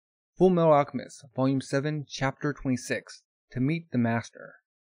Fullmetal Alchemist, Volume 7, Chapter 26, To Meet the Master.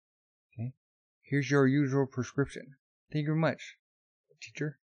 Okay, here's your usual prescription. Thank you very much,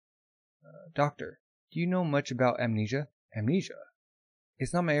 teacher. Doctor, do you know much about amnesia? Amnesia?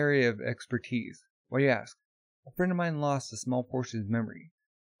 It's not my area of expertise. Why do you ask? A friend of mine lost a small portion of his memory.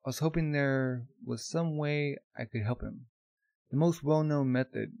 I was hoping there was some way I could help him. The most well-known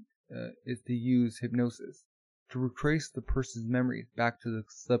method is to use hypnosis to retrace the person's memories back to the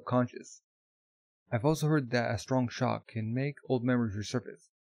subconscious. I've also heard that a strong shock can make old memories resurface.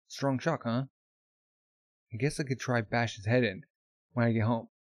 Strong shock, huh? I guess I could try bash his head in when I get home.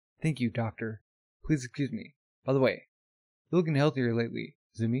 Thank you, doctor. Please excuse me. By the way, you're looking healthier lately,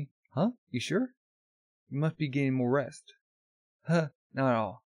 Zumi. Huh? You sure? You must be getting more rest. Huh, not at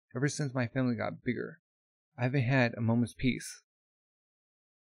all. Ever since my family got bigger, I haven't had a moment's peace.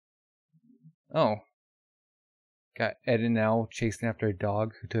 Oh. Got Ed and Al chasing after a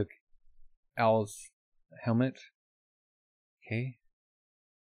dog who took Al's helmet. Okay.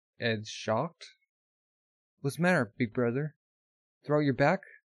 Ed's shocked. What's the matter, big brother? Throw out your back?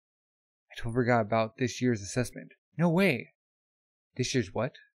 I totally forgot about this year's assessment. No way! This year's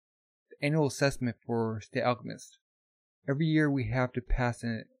what? The annual assessment for State Alchemist. Every year we have to pass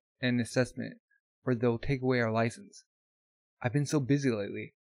an assessment or they'll take away our license. I've been so busy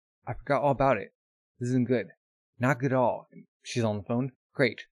lately. I forgot all about it. This isn't good. Not good at all. She's on the phone.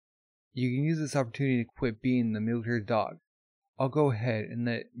 Great. You can use this opportunity to quit being the military dog. I'll go ahead and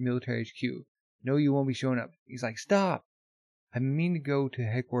let military HQ know you won't be showing up. He's like, stop! I mean to go to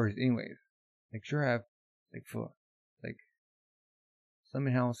headquarters anyways. Like, sure I have,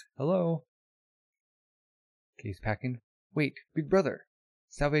 Summon House. Hello? Okay, he's packing. Wait, big brother.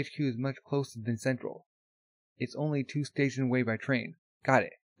 South HQ is much closer than Central. It's only 2 stations away by train. Got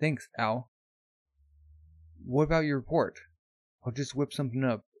it. Thanks, Al. What about your report? I'll just whip something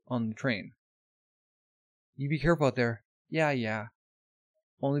up on the train. You be careful out there. Yeah.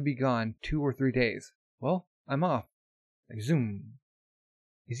 Only be gone 2 or 3 days. Well, I'm off. Like, zoom.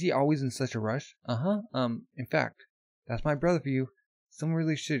 Is he always in such a rush? In fact, that's my brother for you. Someone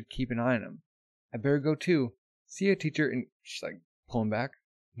really should keep an eye on him. I better go too. See ya, teacher. And she's like, pulling back.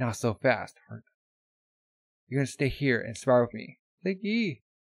 Not so fast, Heart. You're gonna stay here and spar with me. Like,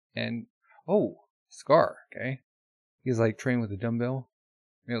 and, oh, Scar, okay. He's like training with a dumbbell.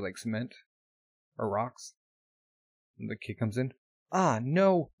 Maybe like cement. Or rocks. And the kid comes in. Ah,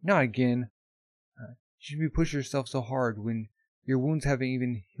 no, not again. You should be pushing yourself so hard when your wounds haven't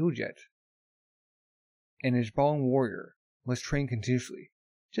even healed yet. And a Jabalan warrior must train continuously.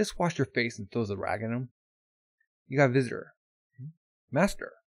 Just wash your face and throws a rag at him. You got a visitor.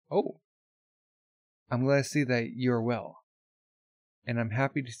 Master. Oh. I'm glad to see that you are well. And I'm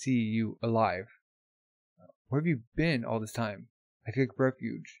happy to see you alive. Where have you been all this time? I took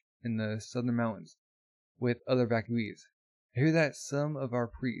refuge in the southern mountains with other evacuees. I hear that some of our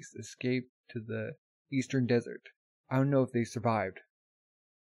priests escaped to the eastern desert. I don't know if they survived.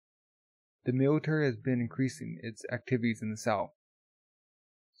 The military has been increasing its activities in the south,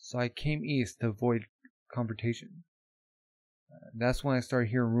 so I came east to avoid confrontation. That's when I started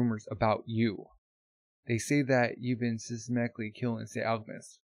hearing rumors about you. They say that you've been systematically killing state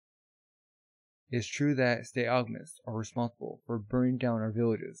alchemists. It's true that state alchemists are responsible for burning down our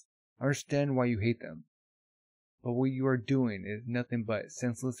villages. I understand why you hate them. But what you are doing is nothing but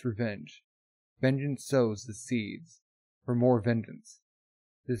senseless revenge. Vengeance sows the seeds for more vengeance.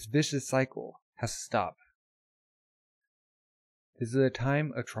 This vicious cycle has to stop. This is a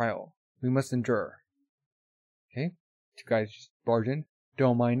time of trial. We must endure. Okay? 2 guys just barge in.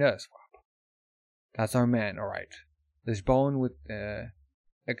 Don't mind us. That's our man, alright. This Jabalan with the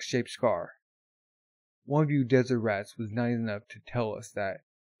X-shaped scar. One of you desert rats was nice enough to tell us that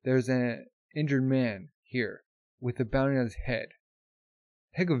there's an injured man here with a bounty on his head.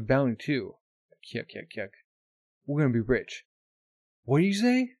 Heck of a bounty too. Yuck. We're gonna be rich. What do you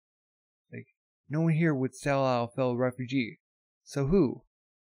say? Like, no one here would sell out a fellow refugee. So who?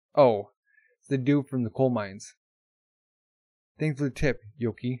 Oh, it's the dude from the coal mines. Thanks for the tip,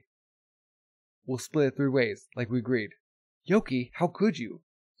 Yoki. We'll split it 3 ways, like we agreed. Yoki, how could you?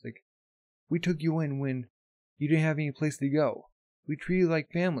 It's like, we took you in when you didn't have any place to go. We treated you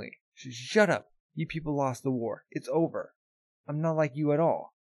like family. Shut up. You people lost the war. It's over. I'm not like you at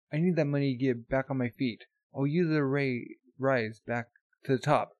all. I need that money to get back on my feet. I'll use it to rise back to the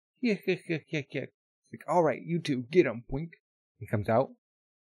top. It's like, alright, you two, get him, wink. He comes out.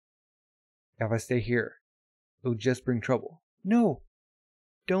 If I stay here, it'll just bring trouble. No!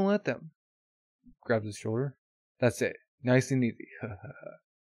 Don't let them. Grabs his shoulder. That's it. Nice and easy.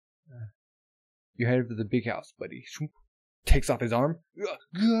 You headed for the big house, buddy. Takes off his arm.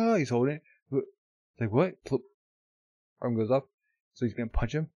 He's holding it. It's like, what? Arm goes up. So he's gonna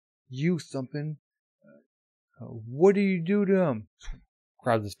punch him. You something. What do you do to him?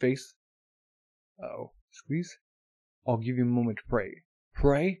 Grabs his face. Uh-oh. Squeeze. I'll give you a moment to pray.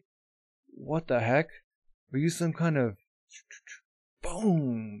 Pray? What the heck? Are you some kind of...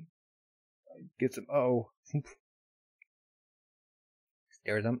 Boom! Gets him. Uh-oh.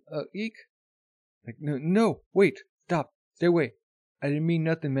 Stares at him. Eek. Like, no, wait. Stop. Stay away. I didn't mean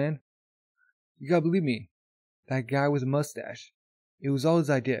nothing, man. You gotta believe me. That guy with a mustache. It was all his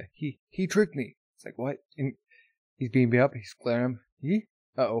idea. He tricked me. It's like, what? And he's being beat up. He's glaring at him.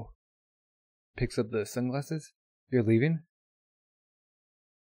 Uh-oh. Picks up the sunglasses. You're leaving?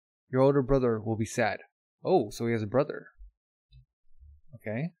 Your older brother will be sad. Oh, so he has a brother.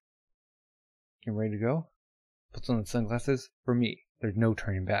 Okay. Getting ready to go. Puts on the sunglasses. For me, there's no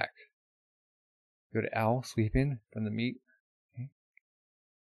turning back. Go to Al, sweep in from the meat. Okay.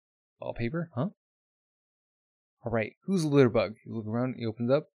 Wallpaper, huh? Alright, who's the litter bug? You look around, he opens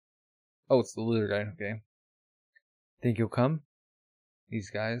up. Oh, it's the litter guy, okay. Think he'll come?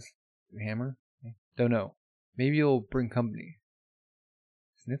 These guys. Hammer? Okay. Don't know. Maybe he'll bring company.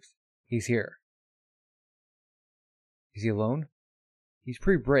 Sniffs? He's here. Is he alone? He's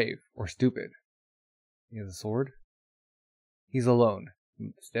pretty brave, or stupid. He has a sword. He's alone.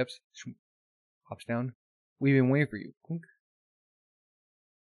 Steps. Hops down. We've been waiting for you. Clunk.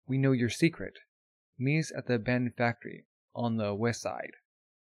 We know your secret. Meet us at the abandoned factory on the west side.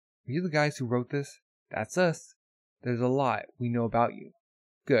 Are you the guys who wrote this? That's us. There's a lot we know about you.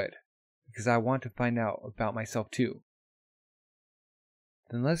 Good. Because I want to find out about myself too.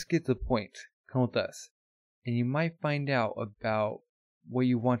 Then let's get to the point. Come with us. And you might find out about what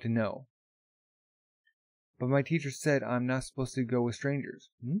you want to know. But my teacher said I'm not supposed to go with strangers.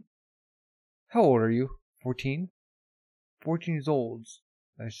 How old are you? 14? 14 years old.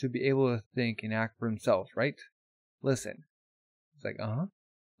 I should be able to think and act for themselves, right? Listen. It's like,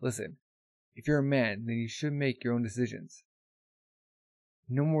 Listen. If you're a man, then you should make your own decisions.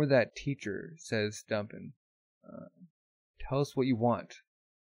 No more that teacher, says Stumpin. Tell us what you want.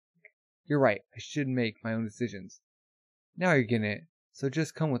 You're right, I should make my own decisions. Now you're getting it, so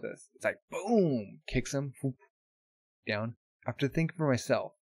just come with us. It's like, boom! Kicks him, whoop, down. After thinking for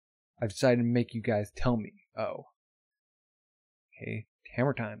myself, I've decided to make you guys tell me. Oh. Okay,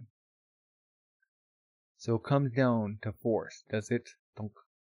 hammer time. So it comes down to force, does it? Thunk.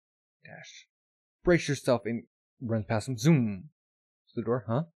 Dash. Brace yourself and runs past him. Zoom! To the door,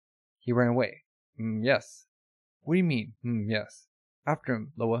 huh? He ran away. Yes. What do you mean? Yes. After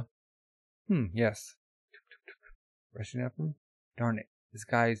him, Loa. Yes. Rushing after him? Darn it. This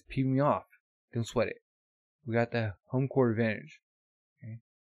guy is peeving me off. Don't sweat it. We got the home court advantage. Okay?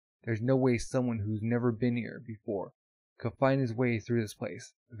 There's no way someone who's never been here before could find his way through this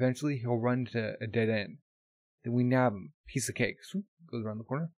place. Eventually, he'll run to a dead end. Then we nab him. Piece of cake. Swoop. Goes around the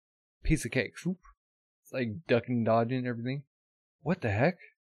corner. Piece of cake. Swoop. It's like ducking and dodging and everything. What the heck?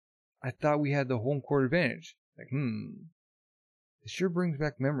 I thought we had the home court advantage. Like, This sure brings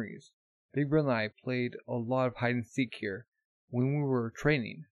back memories. Big Brother and I played a lot of hide and seek here when we were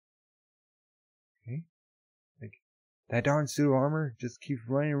training. Okay? Like, that darn suit of armor just keeps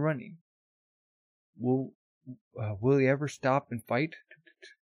running and running. Will he ever stop and fight?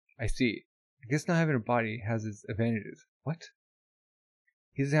 I see. I guess not having a body has its advantages. What?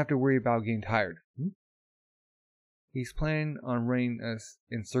 He doesn't have to worry about getting tired. He's planning on running us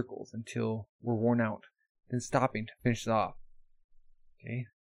in circles until we're worn out, then stopping to finish it off. Okay,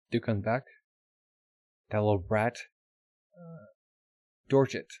 Duke comes back. That little brat.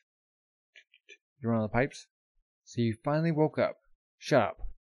 Dorchet. You're on the pipes? So you finally woke up. Shut up.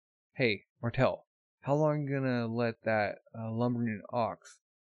 Hey, Martel, how long are you gonna let that lumbering ox,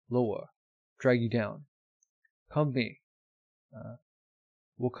 Loa, drag you down? Come with me.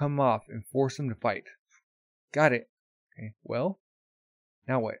 We'll come off and force him to fight. Got it. Okay, well?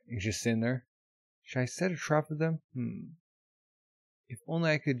 Now what? He's just sitting there. Should I set a trap for them? If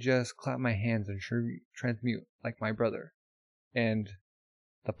only I could just clap my hands and transmute like my brother. And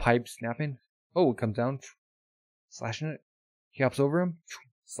the pipe snapping. Oh, it comes down. Slashing it. He hops over him.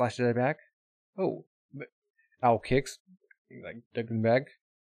 Slashes it back. Oh. Owl kicks. Like, ducking back.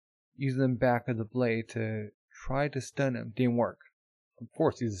 Using the back of the blade to try to stun him. Didn't work. Of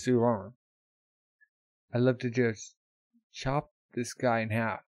course, he's a suit of armor. I'd love to just chop this guy in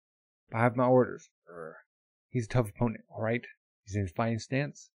half. But I have my orders. He's a tough opponent, alright? He's in his fighting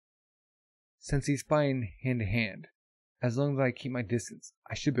stance. Since he's fighting hand to hand, as long as I keep my distance,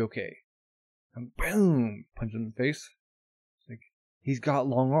 I should be okay. And boom! Punch him in the face. Like, he's got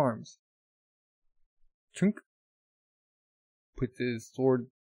long arms. Chunk. puts his sword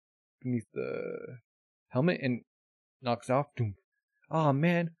beneath the helmet and knocks it off. Doom. Oh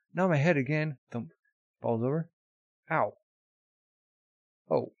man, not my head again. Thump. Falls over. Ow.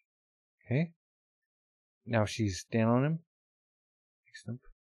 Oh. Okay. Now she's down on him. Thump.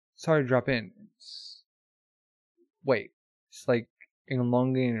 Sorry to drop in. Wait. It's like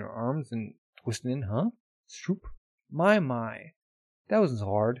elongating her arms and twisting in, huh? Stroop. My. That wasn't so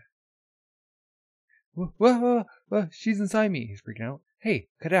hard. Whoa, she's inside me. He's freaking out. Hey,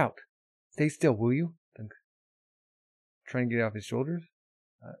 cut out. Stay still, will you? Thunk. Trying to get off his shoulders.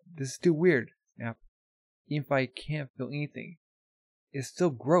 This is too weird. Snap. Even if I can't feel anything, it's still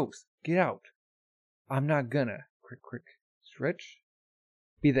gross. Get out. I'm not gonna. Crick. Stretch.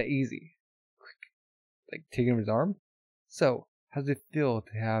 Be that easy. Crick. Like taking his arm. So, how does it feel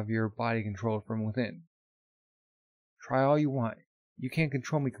to have your body controlled from within? Try all you want. You can't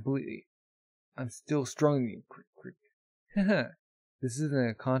control me completely. I'm still stronger than you. Crick. Haha. This isn't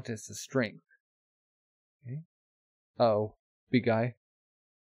a contest of strength. Okay. Uh-oh. Big guy.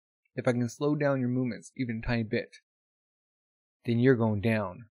 If I can slow down your movements even a tiny bit, then you're going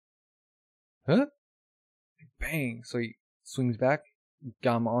down. Huh? Bang! So he swings back.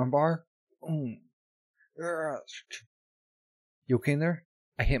 Got him armbar. Boom. You okay in there?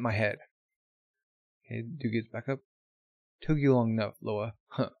 I hit my head. Okay, dude gets back up. Took you long enough, Loa.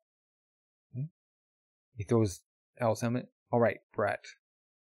 Huh. He throws out his helmet. Alright, brat.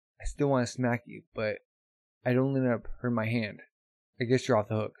 I still want to smack you, but I don't end up hurting my hand. I guess you're off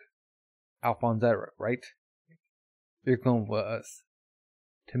the hook. Alfonzera, right? You're going with us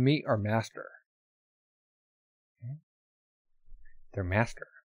to meet our master. Okay. Their master.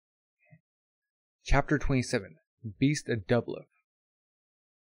 Okay. Chapter 27. Beast of Dublith.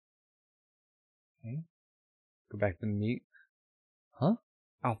 Okay. Go back to the meet. Huh?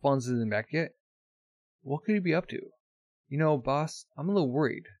 Alphonse isn't back yet? What could he be up to? You know, boss, I'm a little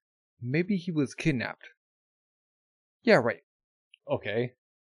worried. Maybe he was kidnapped. Yeah, right. Okay.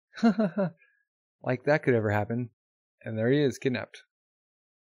 Like that could ever happen. And there he is, kidnapped.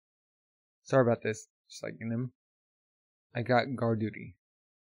 Sorry about this. Just like him. I got guard duty.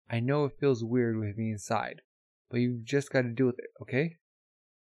 I know it feels weird with me inside, but you've just got to deal with it, okay?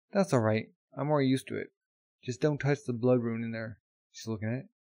 That's alright. I'm already used to it. Just don't touch the blood rune in there. She's looking at it.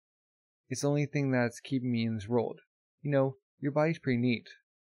 It's the only thing that's keeping me in this world. You know, your body's pretty neat.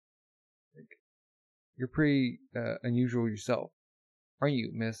 You're pretty unusual yourself. Aren't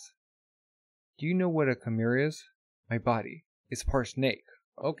you, miss? Do you know what a chimera is? My body. It's part snake.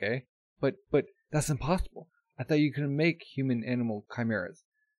 Okay. But that's impossible. I thought you couldn't make human-animal chimeras.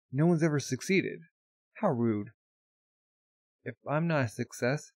 No one's ever succeeded. How rude. If I'm not a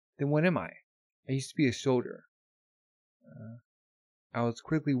success, then what am I? I used to be a soldier. I was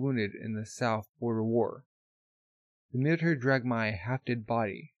critically wounded in the South Border War. The military dragged my half-dead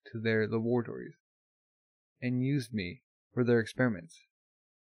body to their laboratories and used me for their experiments.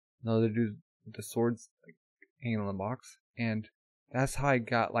 Another dude with the swords like hanging on the box, and that's how I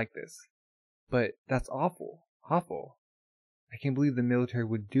got like this. But that's awful. Awful. I can't believe the military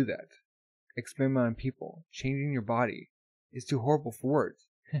would do that. Experiment on people, changing your body. It's too horrible for words.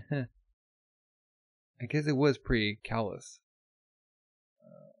 I guess it was pretty callous.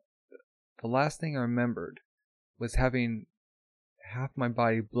 The last thing I remembered was having half my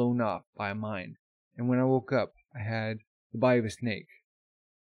body blown off by a mine, and when I woke up, I had the body of a snake.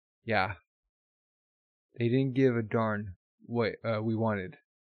 Yeah. They didn't give a darn what we wanted.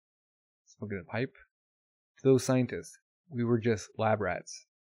 Smoking a pipe? To those scientists, we were just lab rats.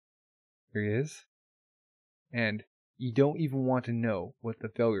 Here he is. And you don't even want to know what the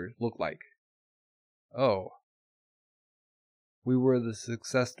failures look like. Oh. We were the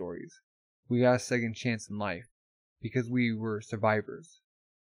success stories. We got a second chance in life because we were survivors.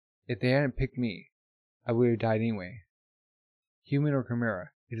 If they hadn't picked me, I would have died anyway. Human or chimera,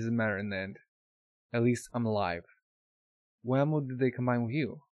 it doesn't matter in the end. At least I'm alive. What animal did they combine with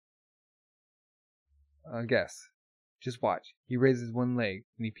you? Guess. Just watch. He raises one leg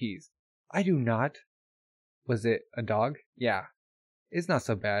and he pees. I do not. Was it a dog? Yeah. It's not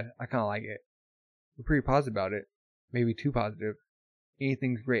so bad. I kinda like it. We're pretty positive about it. Maybe too positive.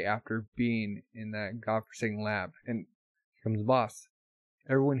 Anything's great after being in that godforsaken lab. And here comes the boss.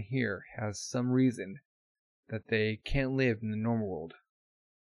 Everyone here has some reason that they can't live in the normal world.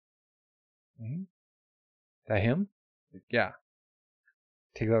 Is that him? Yeah.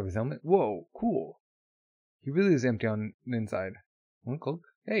 Takes off his helmet. Whoa, cool. He really is empty on the inside. One cloak.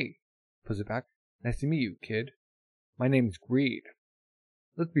 Hey. Puts it back. Nice to meet you, kid. My name's Greed.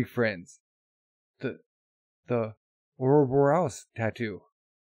 Let's be friends. The Aurora Borealis tattoo.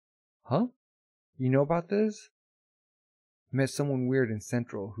 Huh? You know about this? I met someone weird in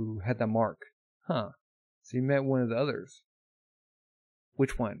Central who had that mark. Huh. So you met one of the others.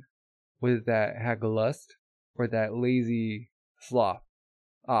 Which one? Was it that had lust? Or that lazy sloth?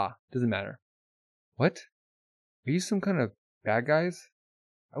 Ah, doesn't matter. What? Are you some kind of bad guys?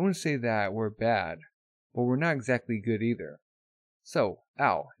 I wouldn't say that we're bad, but we're not exactly good either. So,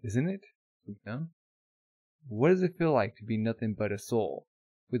 ow, isn't it? No? What does it feel like to be nothing but a soul,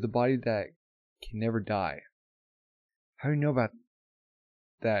 with a body that can never die? How do you know about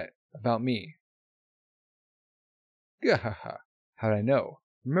that about me? Gahaha. How'd I know?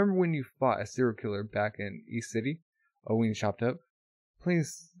 Remember when you fought a serial killer back in East City? Oh, when you chopped up? Plenty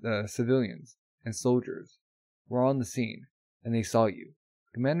of civilians and soldiers were on the scene, and they saw you.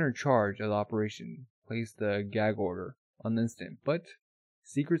 The commander in charge of the operation placed the gag order on the instant, but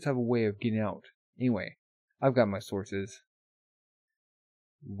secrets have a way of getting out. Anyway, I've got my sources.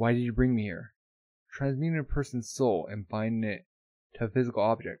 Why did you bring me here? Transmuting a person's soul and binding it to a physical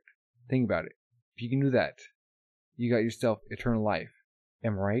object. Think about it. If you can do that, you got yourself eternal life.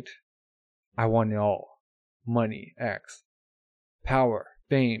 Am I right? I want it all. Money, X, power,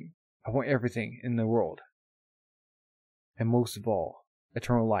 fame. I want everything in the world. And most of all,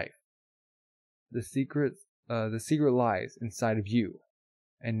 eternal life. The secret lies inside of you.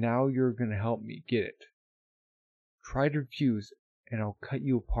 And now you're gonna help me get it. Try to refuse, and I'll cut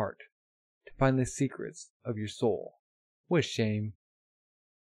you apart to find the secrets of your soul. What a shame.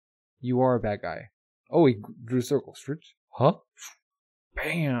 You are a bad guy. Oh, he drew a circle. Stretch. Huh?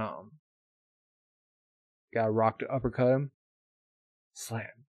 Bam! Got a rock to uppercut him. Slam.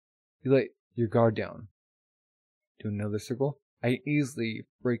 You let your guard down. Do another circle. I can easily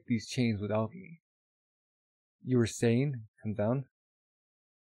break these chains with alchemy. You were saying? Comes down.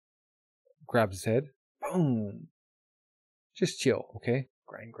 Grabs his head. Boom! Just chill, okay?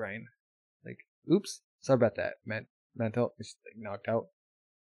 Grind. Like, oops. Sorry about that, Mantle. It's like knocked out.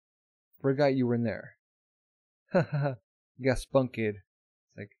 Forgot you were in there. Hahaha. You got spunk, kid.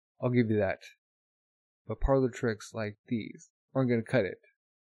 It's like, I'll give you that. But parlor tricks like these aren't gonna cut it.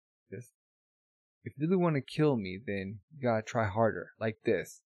 This. If you really want to kill me, then you gotta try harder. Like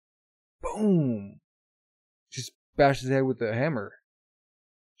this. Boom! Just bash his head with a hammer.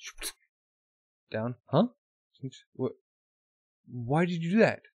 Down. Huh? What? Why did you do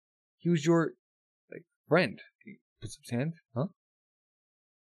that? He was your, friend. He puts up his hand. Huh?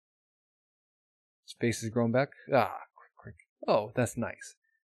 His face is growing back. Ah, quick. Oh, that's nice.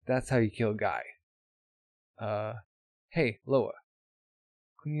 That's how you kill a guy. Hey, Loa.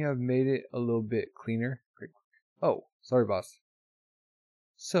 Couldn't you have made it a little bit cleaner? Quick. Oh, sorry, boss.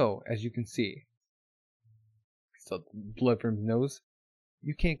 So, as you can see, still blood from his nose.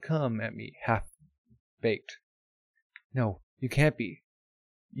 You can't come at me half-baked. No, you can't be.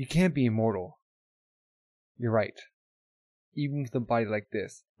 You can't be immortal. You're right. Even with a body like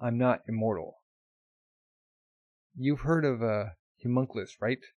this, I'm not immortal. You've heard of a homunculus,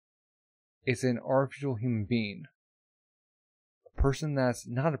 right? It's an artificial human being. A person that's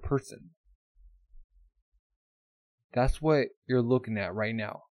not a person. That's what you're looking at right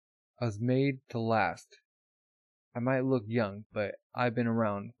now. I was made to last. I might look young, but I've been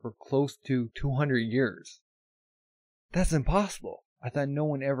around for close to 200 years. That's impossible. I thought no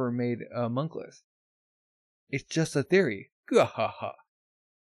one ever made a homunculus. It's just a theory. Gahaha.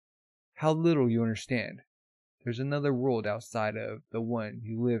 How little you understand. There's another world outside of the one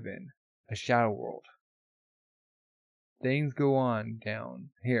you live in. A shadow world. Things go on down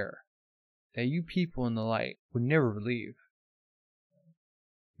here that you people in the light would never believe.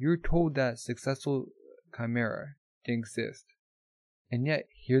 You're told that successful chimera didn't exist. And yet,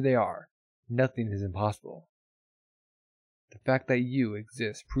 here they are. Nothing is impossible. The fact that you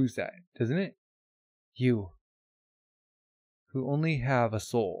exist proves that, doesn't it? You, who only have a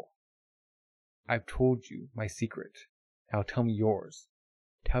soul. I've told you my secret. Now tell me yours.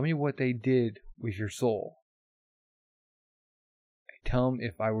 Tell me what they did with your soul. I'd tell them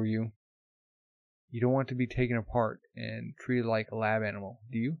if I were you. You don't want to be taken apart and treated like a lab animal,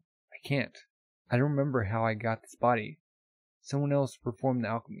 do you? I can't. I don't remember how I got this body. Someone else performed the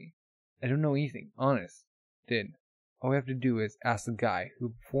alchemy. I don't know anything, honest. Did. All we have to do is ask the guy who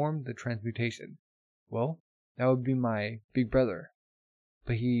performed the transmutation. Well, that would be my big brother.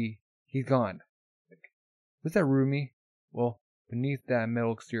 But he's gone. Was that rude of me? Well, beneath that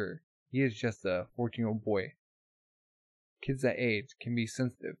metal exterior, he is just a 14-year-old boy. Kids that age can be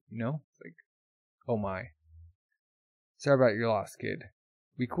sensitive, you know? Oh my. Sorry about your loss, kid.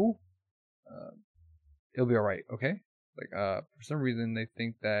 We cool? It'll be alright, okay? For some reason they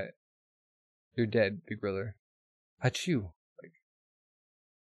think that you're dead, big brother. Achoo.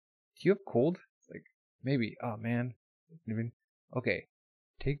 Do you have cold? Maybe. Oh man. Okay,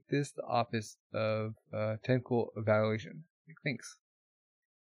 take this to the Office of Technical Evaluation. Thanks.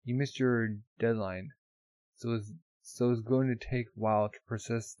 You missed your deadline, so it's going to take a while to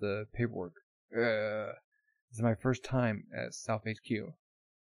process the paperwork. This is my first time at South HQ,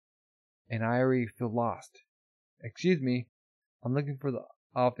 and I already feel lost. Excuse me, I'm looking for the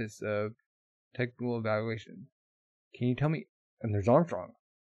Office of Technical Evaluation. Can you tell me? And there's Armstrong.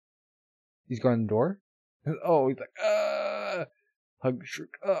 He's going to the door. Oh, he's like, hug,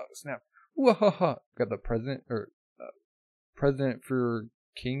 shriek, snap, wahaha. Got the president president for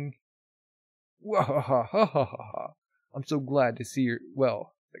King. Wahaha. I'm so glad to see you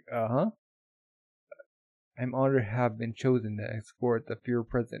well. Like, I'm honored to have been chosen to escort the Fuhrer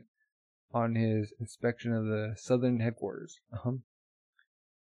President on his inspection of the southern headquarters.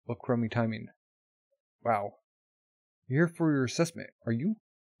 What crummy timing. Wow. You're here for your assessment, are you?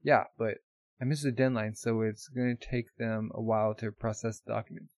 Yeah, but I missed the deadline, so it's going to take them a while to process the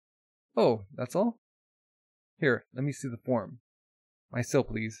documents. Oh, that's all? Here, let me see the form. My seal,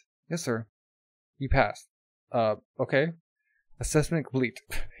 please. Yes, sir. You passed. Okay. Assessment complete.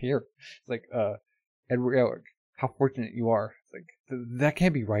 Here. It's like, Edward Elric, how fortunate you are. It's like, that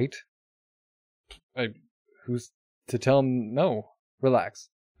can't be right. Who's to tell him no? Relax.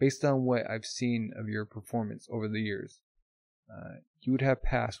 Based on what I've seen of your performance over the years, you would have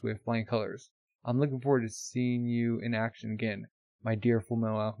passed with flying colors. I'm looking forward to seeing you in action again, my dear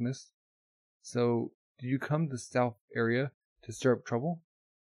Fullmetal Alchemist. So, did you come to the South area to stir up trouble?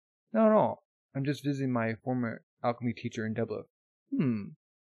 No, no. I'm just visiting my former alchemy teacher in Dublith.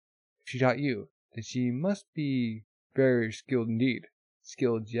 If she taught you, then she must be very skilled indeed.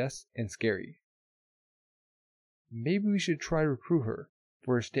 Skilled, yes, and scary. Maybe we should try to recruit her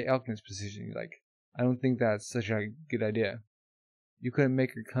for a state alchemist position. Like, I don't think that's such a good idea. You couldn't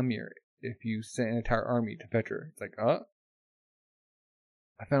make her come here if you sent an entire army to fetch her. It's like,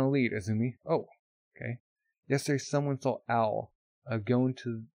 I found a lead, Azumi. Oh, okay. Yesterday someone saw Al going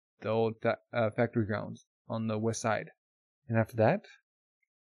to the old factory grounds on the west side. And after that,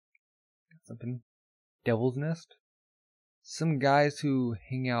 something. Devil's Nest? Some guys who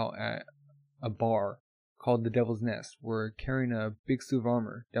hang out at a bar called the Devil's Nest were carrying a big suit of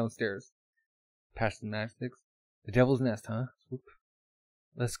armor downstairs. Past the matchsticks. The Devil's Nest, huh? Swoop.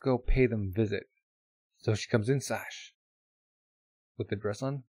 Let's go pay them a visit. So she comes in, sash. With the dress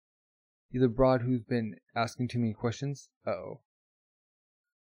on. You the broad who's been asking too many questions? Uh-oh.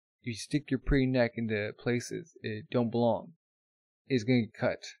 You stick your pretty neck into places it don't belong. It's gonna get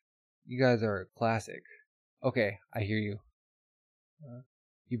cut. You guys are classic. Okay, I hear you.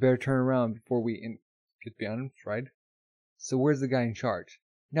 You better turn around before we get beyond him, right? So where's the guy in charge?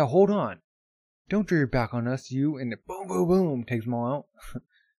 Now hold on. Don't turn your back on us, you, and boom, boom, boom, takes them all out.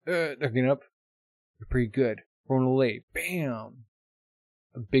 They're getting up. You're pretty good. Rolling a late. Bam!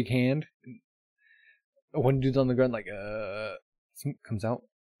 A big hand. One dude's on the ground like, comes out.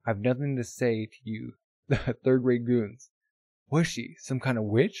 I have nothing to say to you, the third-rate goons. Was she? Some kind of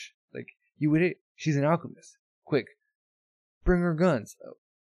witch? Like, you idiot. She's an alchemist. Quick. Bring her guns. Oh.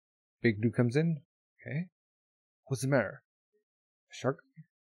 Big dude comes in. Okay. What's the matter? A shark?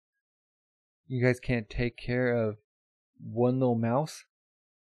 You guys can't take care of one little mouse?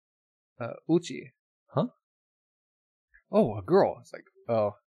 Uchi. Huh? Oh, a girl. It's like,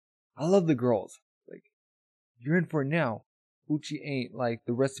 oh, I love the girls. Like, you're in for it now. Uchi ain't like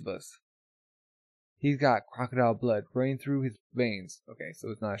the rest of us. He's got crocodile blood running through his veins. Okay, so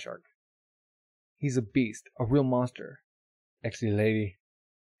it's not a shark. He's a beast, a real monster. Actually, lady,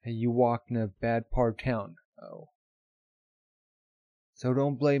 hey, you walked in a bad part of town. Oh. So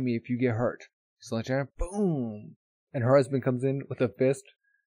don't blame me if you get hurt. Just let you boom! And her husband comes in with a fist.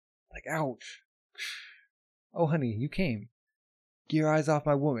 Like, ouch. Oh, honey, you came. Get your eyes off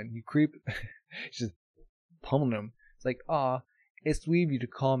my woman, you creep. She's just pummeling him. It's like, it's sweet of you to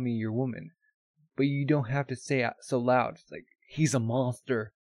call me your woman. But you don't have to say it so loud. It's like, he's a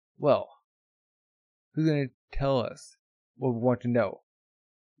monster. Well, who's going to tell us what we want to know?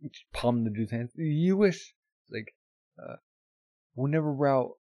 Just palm the dude's hands. You wish. Like, we'll never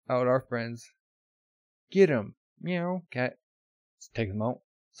rout out our friends. Get him. Meow. Cat. Let's take them out.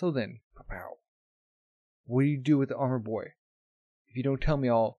 So then, pow. What do you do with the armor boy? If you don't tell me,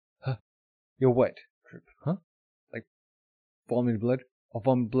 I'll... You'll what? Huh? Like, vomit blood? I'll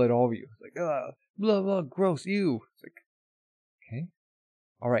vomit blood all of you. It's like, blah, blah, gross, ew. It's like, okay.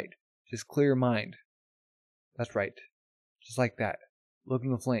 Alright, just clear your mind. That's right. Just like that. Look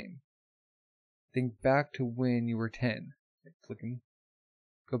in the flame. Think back to when you were 10. Like, flicking.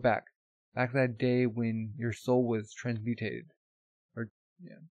 Go back. Back to that day when your soul was transmutated. Or,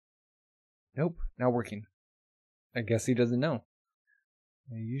 yeah. Nope, not working. I guess he doesn't know.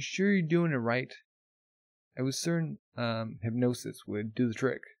 Are you sure you're doing it right? I was certain hypnosis would do the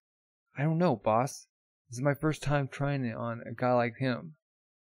trick. I don't know, boss. This is my first time trying it on a guy like him.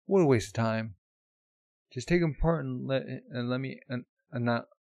 What a waste of time. Just take him apart and let me not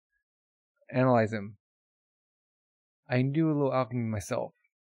analyze him. I can do a little alchemy myself.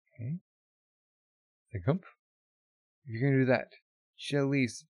 Okay. If you're gonna do that, you should at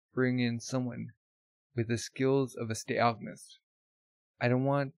least bring in someone with the skills of a state alchemist. I don't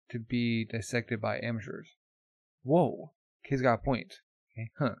want to be dissected by amateurs. Whoa, kid's got a point.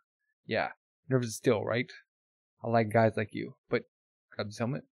 Okay, huh. Yeah, nerves is still, right? I like guys like you, but grab this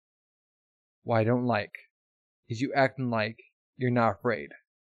helmet. What I don't like is you acting like you're not afraid.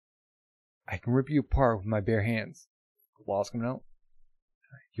 I can rip you apart with my bare hands. Claws coming out.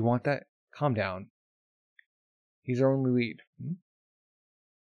 You want that? Calm down. He's our only lead.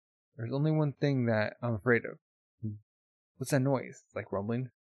 There's only one thing that I'm afraid of. What's that noise? It's like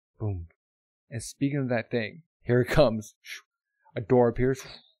rumbling. Boom. And speaking of that thing, here it comes. A door appears.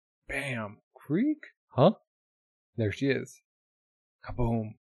 Bam. Creak. Huh? There she is.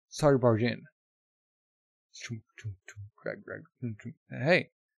 Kaboom. Sorry to barge in. Hey.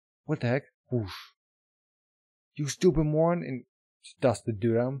 What the heck? Whoosh. You stupid moron. And just dust the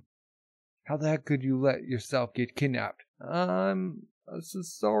dude on him. How the heck could you let yourself get kidnapped? I'm so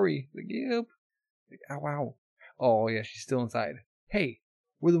sorry. Like, yep. Like, ow, ow. Oh, yeah, she's still inside. Hey,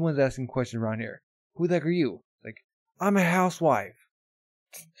 we're the ones asking questions around here. Who the heck are you? Like, I'm a housewife.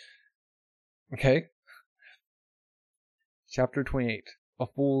 Okay. Chapter 28. A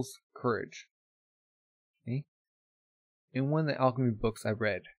Fool's Courage. Okay. In one of the alchemy books I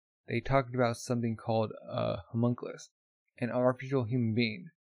read, they talked about something called a homunculus, an artificial human being.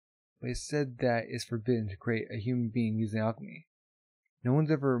 But it said that it's forbidden to create a human being using alchemy. No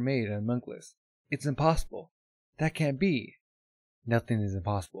one's ever made a homunculus. It's impossible. That can't be. Nothing is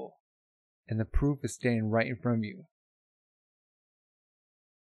impossible. And the proof is standing right in front of you.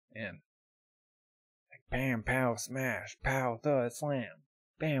 Man. Like bam, pow, smash, pow, thud, slam.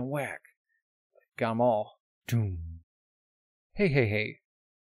 Bam, whack. Got 'em all. Doom. Hey.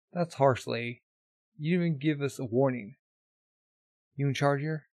 That's harsh, lady. You didn't even give us a warning. You in charge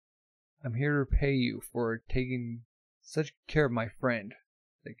here? I'm here to repay you for taking such care of my friend.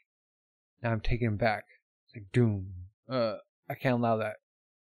 Like, now I'm taking him back. It's like, doom. I can't allow that.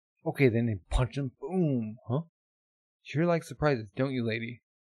 Okay, then they punch him. Boom. Huh? Sure like surprises, don't you, lady?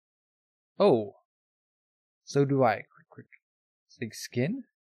 Oh. So do I. Quick. It's like skin?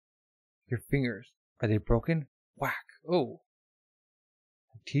 Your fingers. Are they broken? Whack. Oh.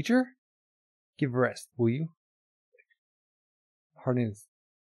 Teacher? Give a rest, will you? Harden his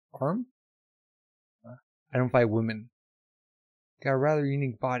arm? I don't fight women. Got a rather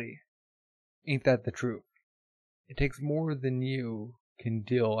unique body. Ain't that the truth? It takes more than you can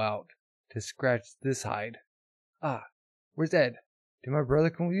deal out to scratch this hide. Ah, where's Ed? Did my brother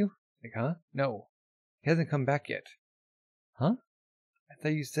come with you? Like, huh? No. He hasn't come back yet. Huh? I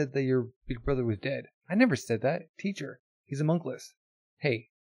thought you said that your big brother was dead. I never said that. Teacher, he's a homunculus. Hey,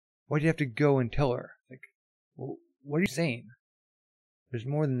 why'd you have to go and tell her? Like, well, what are you saying? There's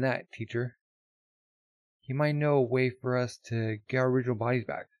more than that, teacher. He might know a way for us to get our original bodies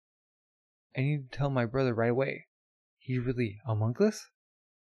back. I need to tell my brother right away. He's really a homunculus?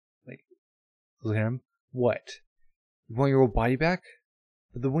 Like, look at him. What? You want your old body back?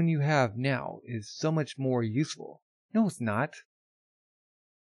 But the one you have now is so much more useful. No, it's not.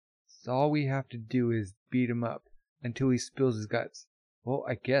 So all we have to do is beat him up until he spills his guts. Well,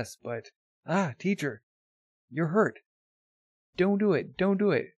 I guess, but... Ah, teacher! You're hurt. Don't do it. Don't do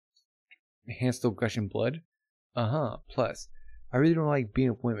it. My hand's still gushing blood. Plus, I really don't like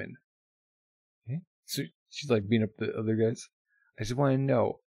beating up women. Okay? So she's like beating up the other guys. I just want to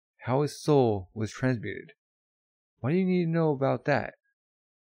know how his soul was transmuted. Why do you need to know about that?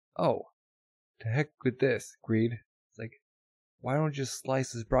 Oh, to heck with this, Greed. It's like, why don't you just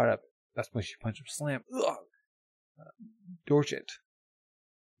slice his broad up? That's when she punched him. Slam. Ugh. Dorchit.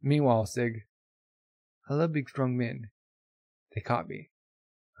 Meanwhile, Sig. I love big strong men. They caught me.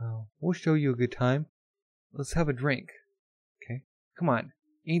 We'll show you a good time. Let's have a drink. Okay? Come on.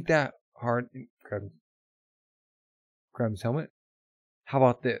 Ain't that hard. Grab his helmet. How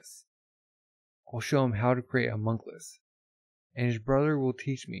about this? I'll show him how to create a homunculus. And his brother will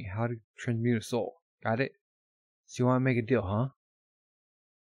teach me how to transmute a soul. Got it? So you want to make a deal, huh?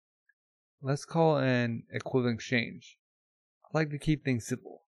 Let's call it an equivalent exchange. I like to keep things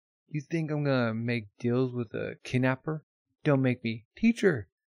simple. You think I'm gonna make deals with a kidnapper? Don't make me. Teacher!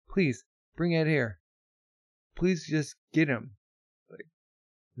 Please, bring Ed here. Please just get him. Like,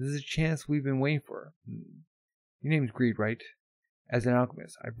 this is a chance we've been waiting for. Your name's Greed, right? As an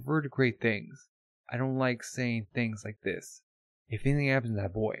alchemist, I prefer to create things. I don't like saying things like this. If anything happens to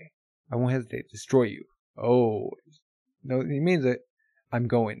that boy, I won't hesitate to destroy you. Oh, no, he means it. I'm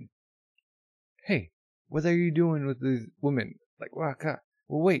going. Hey, what are you doing with this woman? Like, wow, God.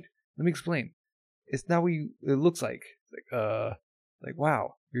 Well, wait, let me explain. It's not what it looks like. Like,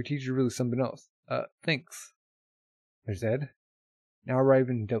 wow, your teacher's really something else. Thanks. There's Ed. Now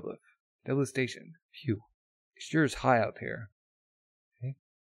arriving in Dublith. Dublith Station. Phew. It sure is high out here. Okay.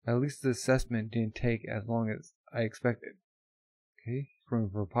 At least the assessment didn't take as long as I expected. Okay, going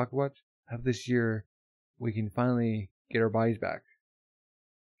for a pocket watch. Have this year we can finally get our bodies back.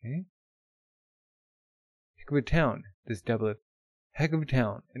 Okay. Heck of a town, this Dublith. Heck of a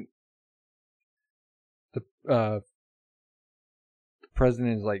town. And the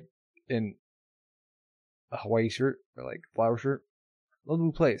president is like in a Hawaii shirt or like flower shirt.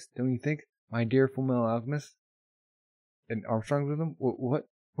 Lovely place, don't you think? My dear Fullmetal Alchemist. And Armstrong's with him? What?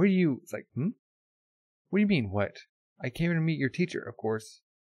 What are you? It's like, What do you mean, what? I came here to meet your teacher, of course.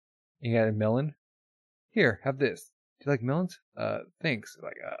 You got a melon? Here, have this. Do you like melons? Thanks.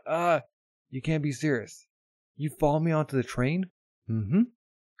 Like, you can't be serious. You follow me onto the train? Mm-hmm.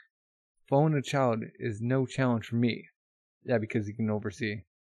 Following a child is no challenge for me. Yeah, because he can oversee.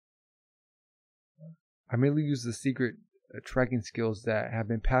 I merely use the secret tracking skills that have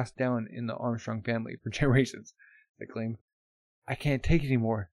been passed down in the Armstrong family for generations. They claim. I can't take it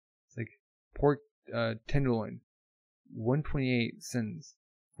anymore. It's like pork tenderloin, 128 cents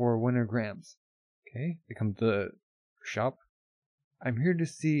for 100 grams. Okay, they come to the shop. I'm here to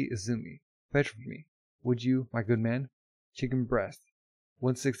see Izumi. Fetch for me. Would you, my good man? Chicken breast,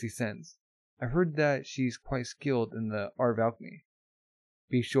 160 cents. I've heard that she's quite skilled in the art of alchemy.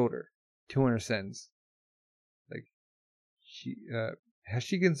 Beef shoulder, 200 cents. Like, has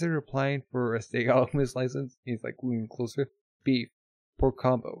she considered applying for a steak alchemist license? He's like moving closer. Beef, pork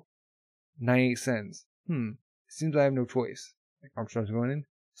combo, 98 cents. Seems I have no choice. Like Armstrong's going in.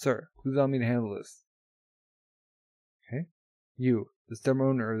 Sir, please allow me to handle this. Okay. You, the stubborn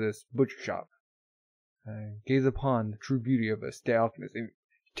owner of this butcher shop, gaze upon the true beauty of a steak alchemist. He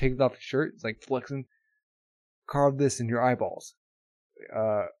takes off his shirt. It's like flexing. Carve this in your eyeballs.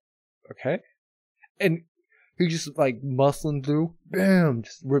 Okay. And he just like muscling through. Bam!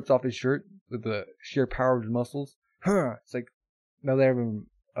 Just rips off his shirt with the sheer power of his muscles. It's like now they're having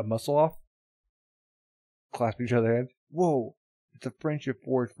a muscle off. Clasp each other's hands. Whoa! It's a friendship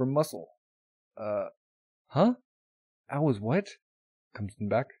forged from muscle. Huh? I was what? Comes in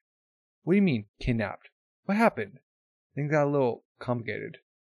back. What do you mean, kidnapped? What happened? Things got a little complicated.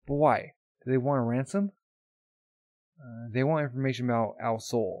 But why? Do they want a ransom? They want information about Al's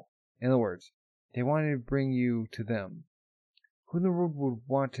soul. In other words, they wanted to bring you to them. Who in the world would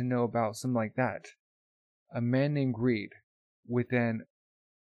want to know about something like that? A man named Greed, with an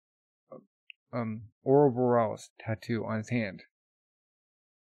Ouroboros tattoo on his hand.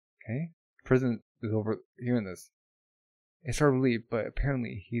 Okay? The president is over hearing this. It's hard to believe, but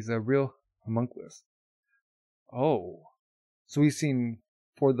apparently he's a real homunculus. Oh. So we've seen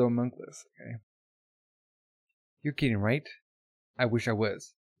for the homunculus, okay? You're kidding, right? I wish I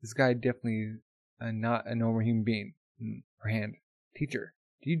was. This guy definitely not a normal human being. Her hand. Teacher,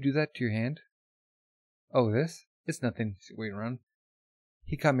 did you do that to your hand? Oh, this? It's nothing. She's waiting around.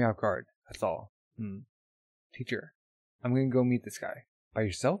 He caught me off guard. That's all. Teacher, I'm gonna go meet this guy. By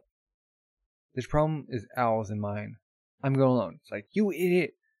yourself? This problem is ours and mine. I'm going alone. It's like, you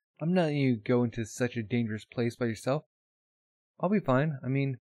idiot! I'm not letting you go into such a dangerous place by yourself. I'll be fine. I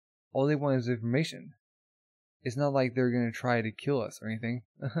mean, all they want is information. It's not like they're gonna try to kill us or anything.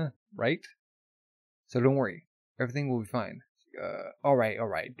 Right? So don't worry. Everything will be fine.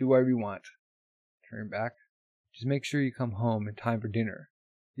 Alright. Do whatever you want. Turn back. Just make sure you come home in time for dinner.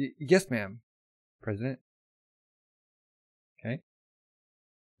 Yes, ma'am. President. Okay.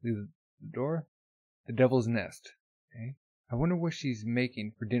 Leave the door. The Devil's Nest. Okay. I wonder what she's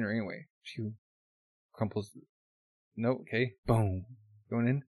making for dinner anyway. She crumples. No, okay. Boom. Going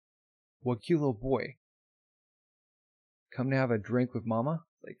in. What cute little boy. Come to have a drink with mama?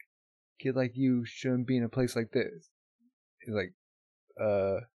 Like, kid like you shouldn't be in a place like this. He's like,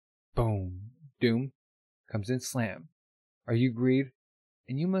 boom. Doom. Comes in, slam. Are you Greed?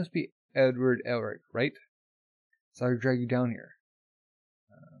 And you must be Edward Elric, right? Sorry to drag you down here.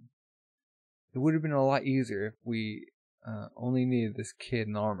 It would have been a lot easier if we only needed this kid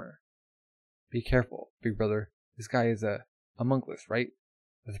in armor. Be careful, big brother. This guy is a homunculus, right?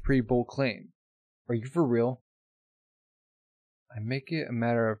 That's a pretty bold claim. Are you for real? I make it a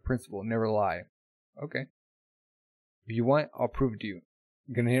matter of principle, never lie. Okay. If you want, I'll prove it to you.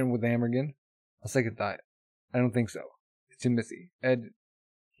 You gonna hit him with the hammer again? I'll second that. I don't think so. It's too messy. Ed,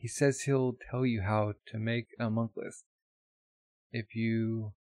 he says he'll tell you how to make a monk list. If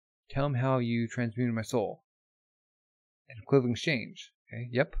you tell him how you transmuted my soul. An equivalent exchange. Okay,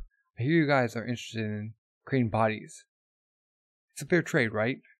 yep. I hear you guys are interested in creating bodies. It's a fair trade,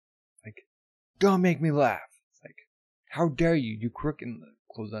 right? Like, don't make me laugh. It's like, how dare you, you crook in the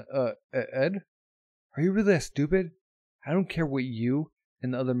clothes on. Ed? Are you really that stupid? I don't care what you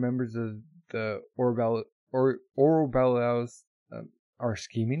and the other members of the Ouroboros are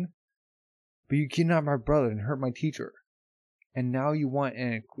scheming. But you kidnapped my brother and hurt my teacher. And now you want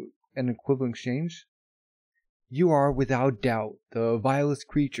an equivalent exchange? You are, without doubt, the vilest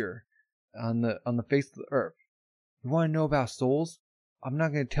creature on the face of the earth. You want to know about souls? I'm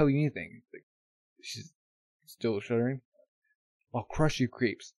not going to tell you anything. She's still shuddering. I'll crush you,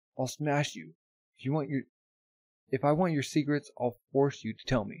 creeps. I'll smash you. If I want your secrets, I'll force you to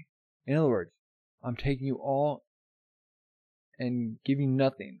tell me. In other words, I'm taking you all and giving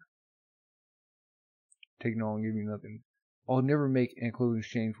nothing. Taking all and giving nothing. I'll never make an equivalent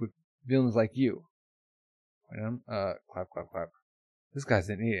exchange with villains like you. Clap, clap, clap. This guy's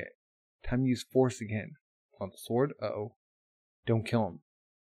an idiot. Time to use force again. On the sword? Uh-oh. Don't kill him.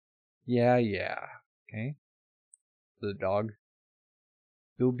 Yeah. Okay. The dog.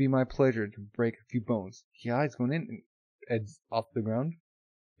 It will be my pleasure to break a few bones. Yeah, he's going in and Ed's off the ground.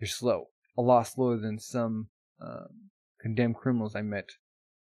 You're slow. A lot slower than some condemned criminals I met.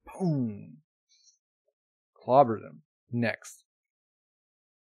 Boom. Clobber them. Next.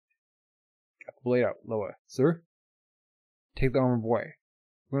 Got the blade out. Loa. Sir? Take the armor boy.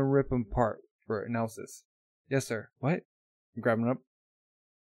 We're going to rip him apart for analysis. Yes, sir. What? I'm grabbing him up.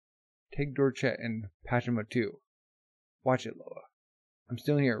 Take Dorchet and patch him up too. Watch it, Loa. I'm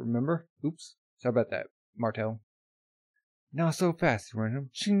still here, remember? Oops. Sorry about that, Martel. Not so fast, random.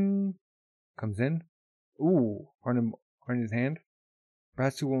 Ching! Comes in. Ooh, harden his hand.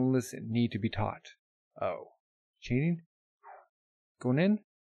 Brats who won't listen need to be taught. Oh. Cheating? Going in?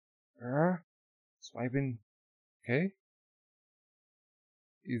 Swiping. Okay.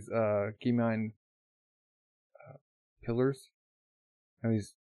 He's, game on pillars. Now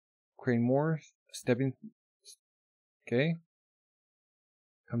he's creating more. Stepping. Okay.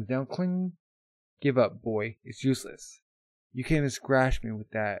 Comes down, cling. Give up, boy. It's useless. You can't even scratch me with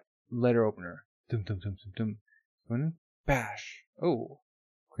that letter opener. Dum dum dum dum dum. Going in. Bash. Oh.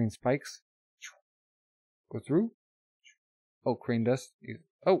 Crane spikes. Go through. Oh, crane dust.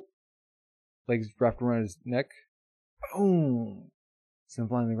 Oh. Legs wrapped around his neck. Boom. Sent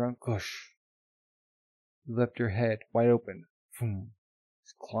flying on the ground. Gush. You left your head wide open. Boom.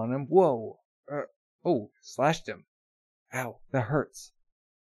 He's clawing him. Whoa. Oh. Slashed him. Ow. That hurts.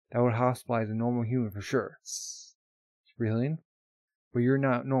 That would hospitalize a normal human for sure. It's healing. But you're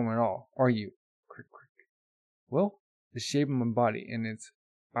not normal at all, are you? Crick, crick. Well, the shape of my body and its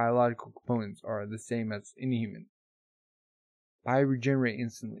biological components are the same as any human. I regenerate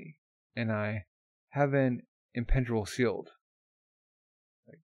instantly, and I have an impenetrable shield.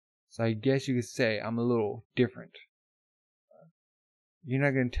 So I guess you could say I'm a little different. You're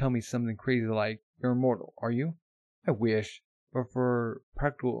not going to tell me something crazy like you're immortal, are you? I wish, but for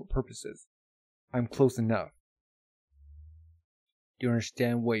practical purposes, I'm close enough. Do you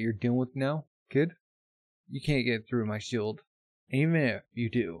understand what you're dealing with now, kid? You can't get through my shield. And even if you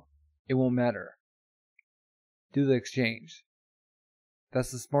do, it won't matter. Do the exchange.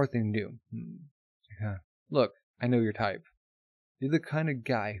 That's the smart thing to do. Look, I know your type. You're the kind of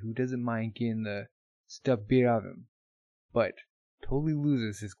guy who doesn't mind getting the stuff beat out of him, but totally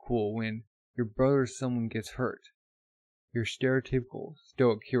loses his cool when your brother or someone gets hurt. You're stereotypical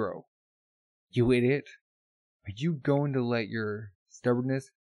stoic hero. You idiot. Are you going to let your stubbornness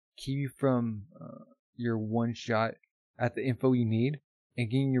keep you from your one shot at the info you need and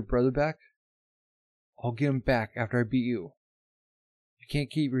getting your brother back? I'll get him back after I beat you. You can't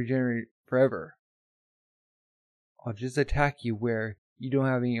keep regenerating forever. I'll just attack you where you don't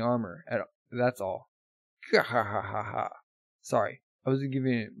have any armor at all. That's all. Ha ha ha ha ha. Sorry, I wasn't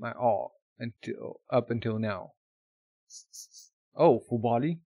giving it my all up until now. Oh, full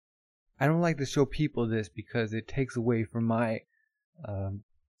body? I don't like to show people this because it takes away from my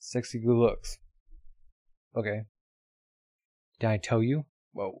sexy good looks. Okay. Did I tell you?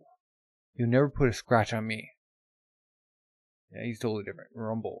 Whoa. You'll never put a scratch on me. Yeah, he's totally different.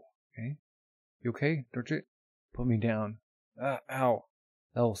 Rumble. Okay. You okay, Dorchet? Put me down. Ow.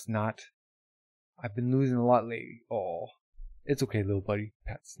 That was snot. I've been losing a lot lately. Oh. It's okay, little buddy.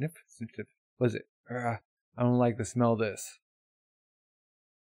 Pat, sniff, sniff, sniff. What is it? I don't like the smell of this.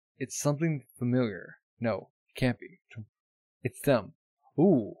 It's something familiar. No, it can't be. It's them.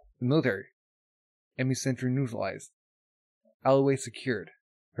 Ooh, the military. Enemy sentry neutralized. Alleyway secured.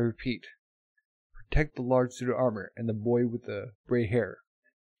 I repeat. Protect the large suit of armor and the boy with the braid hair.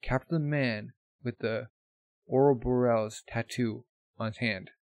 Capture the man with the Ouroboros tattoo on his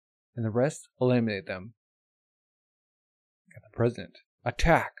hand. And the rest, eliminate them. Got the president.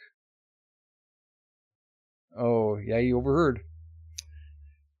 Attack! Oh, yeah, you overheard.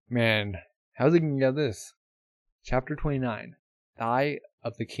 Man, how's he gonna get this? Chapter 29. The Eye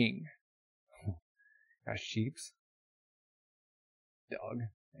of the King. Got sheeps. Dog.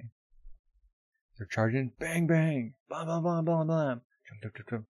 Okay. They're charging. Bang, bang. Blam, blam, blam, blam, blam. Jump, jump, jump,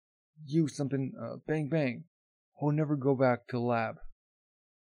 jump. Use something. Bang, bang. Oh, never go back to the lab.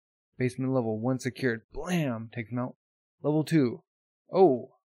 Basement level 1 secured. Blam. Take him out. Level 2.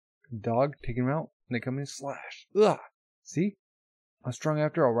 Oh. Dog. Take him out. And they come in. Slash. Ugh. See? I'm strong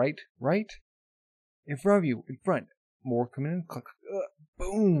after all, right? Right? In front of you. In front. More coming in. Click.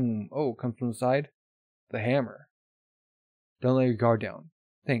 Boom. Oh, comes from the side. The hammer. Don't let your guard down.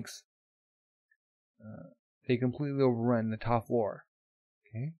 Thanks. They completely overrun the top floor.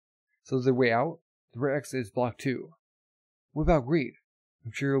 Okay. So is there a way out? The rear exit is blocked too. What about Greed?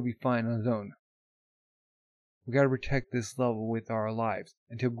 I'm sure he'll be fine on his own. We gotta protect this level with our lives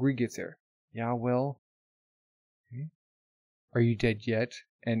until Greed gets there. Yeah, well. Okay. Are you dead yet?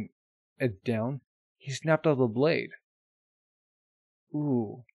 And Ed's down. He snapped off the blade.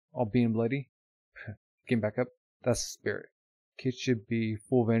 Ooh, all being bloody. Getting back up. That's the spirit. Kid should be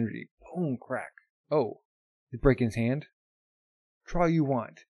full of energy. Boom, crack. Oh, he's breaking his hand. Try all you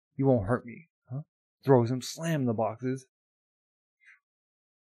want. You won't hurt me. Huh? Throws him, slam the boxes.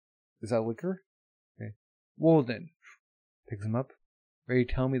 Is that liquor? Okay. Walden. Picks him up. Ready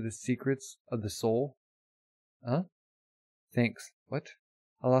to tell me the secrets of the soul? Huh? Thanks. What?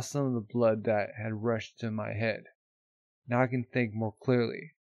 I lost some of the blood that had rushed to my head. Now I can think more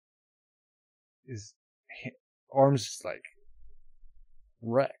clearly. His arms just like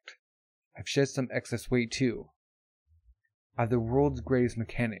wrecked. I've shed some excess weight too. I'm the world's greatest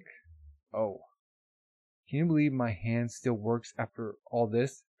mechanic. Oh. Can you believe my hand still works after all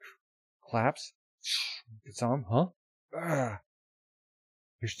this? Claps. Gets on, huh? Ugh.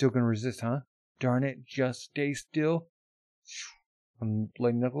 You're still gonna resist, huh? Darn it, just stay still. On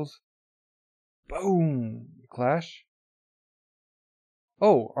bloody knuckles. Boom! Clash.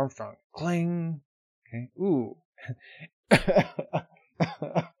 Oh, Armstrong. Clang. Okay. Ooh.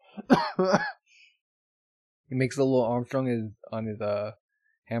 He makes a little Armstrong on his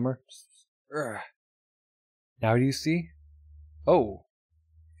hammer. Ugh. Now do you see? Oh.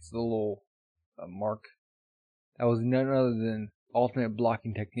 It's a little mark. That was none other than alternate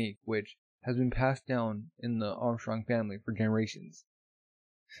blocking technique, which has been passed down in the Armstrong family for generations.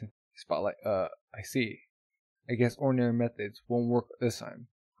 Spotlight. I see. I guess ordinary methods won't work this time.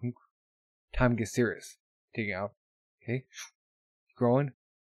 Time to get serious. Taking out. Okay. Growing.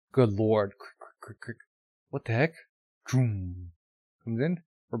 Good lord. What the heck? Comes in.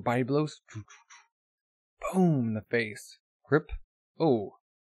 For body blows. Boom in the face. Grip. Oh.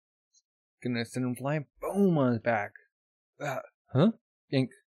 Gonna send him flying. Boom on his back. Huh?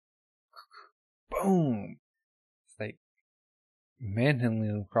 Ink. Boom. It's like manhandling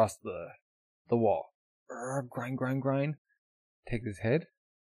him across the wall. Grind. Take his head.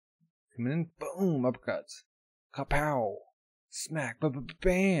 Come in. Boom. Uppercuts. Kapow. Smack.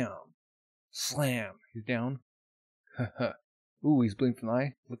 Bam. Slam. He's down. Ooh, he's blinking an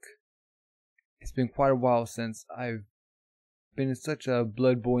eye. Look. It's been quite a while since I've been in such a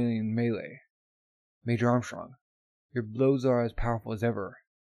blood-boiling melee. Major Armstrong, your blows are as powerful as ever.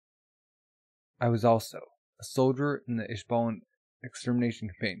 I was also a soldier in the Ishbalan extermination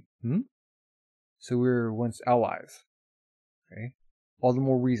campaign. So we were once allies. Okay. All the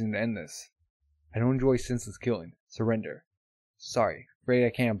more reason to end this. I don't enjoy senseless killing. Surrender. Sorry, afraid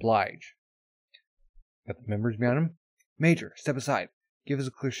I can't oblige. Got the members behind him? Major, step aside. Give us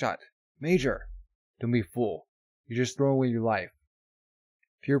a clear shot. Major! Don't be a fool. You're just throwing away your life.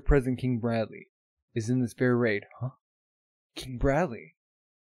 Fear President King Bradley is in this very raid. Huh? King Bradley?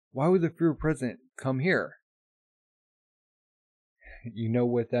 Why would the Fear President come here? You know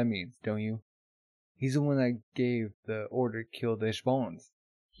what that means, don't you? He's the one that gave the order to kill the Ishbalans.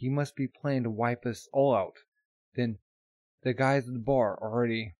 He must be planning to wipe us all out. Then the guys at the bar are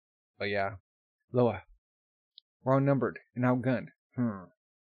already... Oh yeah. Loa. We're outnumbered and outgunned.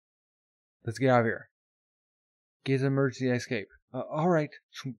 Let's get out of here. Get an emergency escape. Alright.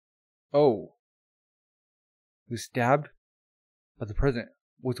 Oh. He was stabbed? By the president.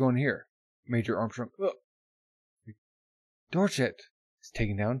 What's going on here? Major Armstrong. Dorchet is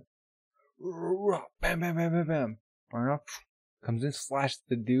taken down. Bam, bam, bam, bam, bam. Fire off. Comes in, slashes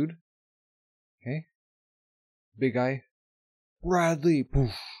the dude. Okay. Big guy. Bradley!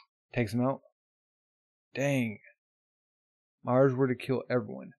 Poof! Takes him out. Dang. My orders were to kill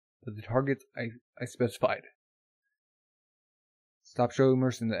everyone, but the targets I specified. Stop showing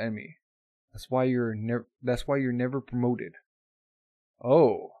mercy to the enemy. That's why you're never promoted.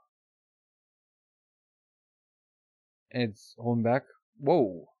 Oh. And it's holding back.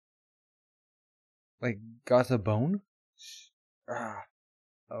 Whoa. Like, got a bone? Ah.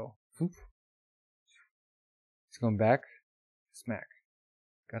 Oh. Oop. It's going back. Smack.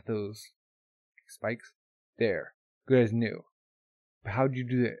 Got those spikes. There. Good as new. But how'd you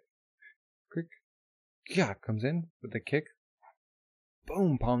do that? Quick. Yeah, comes in with a kick.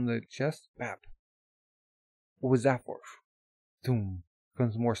 Boom, palm the chest. Bap. What was that for? Boom.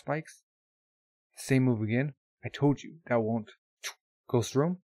 Comes more spikes. Same move again. I told you that won't. Goes through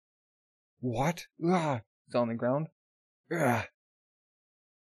him. What? Ah! It's on the ground. Ah!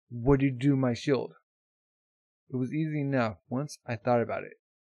 What did you do to my shield? It was easy enough once I thought about it.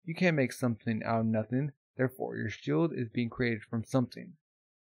 You can't make something out of nothing. Therefore, your shield is being created from something.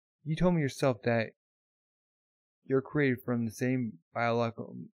 You told me yourself that you're created from the same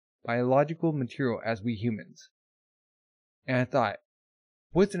biological material as we humans. And I thought,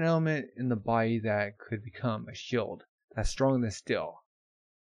 what's an element in the body that could become a shield that's stronger than steel?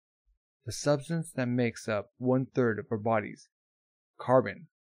 The substance that makes up 1/3 of our bodies. Carbon.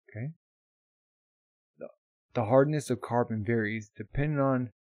 Okay? The hardness of carbon varies depending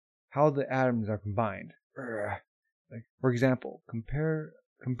on how the atoms are combined. Like, for example, compare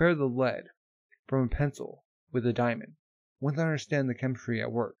the lead from a pencil with a diamond. Once I understand the chemistry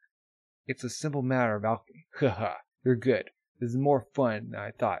at work, it's a simple matter of alchemy. Haha, you're good. This is more fun than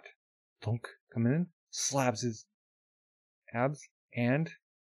I thought. Thunk, coming in, slabs his abs, and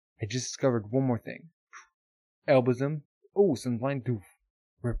I just discovered one more thing. Elbows him. Oh, some flying doof.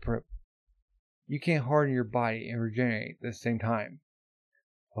 Rip, rip. You can't harden your body and regenerate at the same time.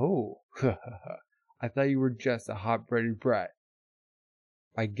 Oh, I thought you were just a hot-blooded brat.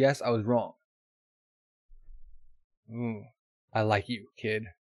 I guess I was wrong. I like you, kid.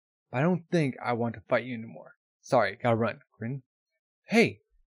 But I don't think I want to fight you anymore. Sorry, gotta run. Grin. Hey!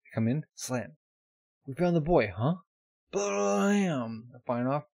 Come in, slam. We found the boy, huh? Blam! Fine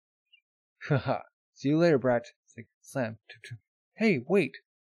off. Haha. See you later, brat. Slam. Hey, wait!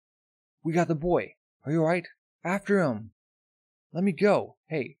 We got the boy. Are you alright? After him! Let me go.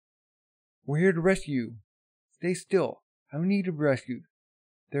 Hey. We're here to rescue you. Stay still. I don't need to be rescued.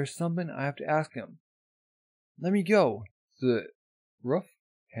 There's something I have to ask him. Let me go. The roof?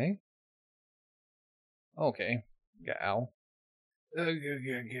 Okay. Okay. Got Al.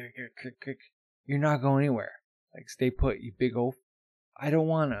 You're not going anywhere. Like, stay put, you big oaf. I don't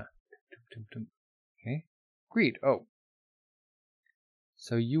wanna. Okay. Agreed. Oh.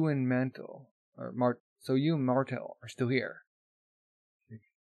 So you and Martel are still here.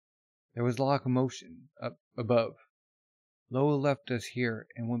 There was a lot of commotion up above. Loa left us here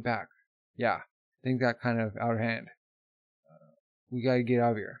and went back. Yeah, things got kind of out of hand. We gotta get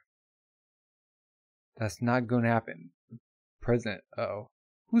out of here. That's not gonna happen. President,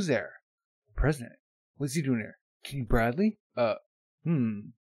 Who's there? The president? What's he doing here? King Bradley? What's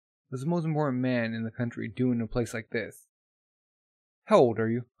the most important man in the country doing in a place like this? How old are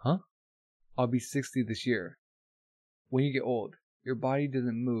you? Huh? I'll be 60 this year. When you get old, your body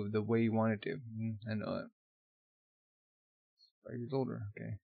doesn't move the way you want it to. I know it. 5 years older,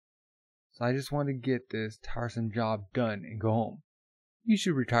 okay. So I just want to get this tiresome job done and go home. You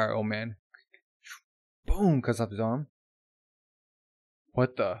should retire, old man. Boom! Cuts off his arm.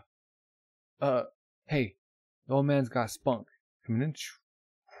 What the? Hey. The old man's got spunk. Coming in.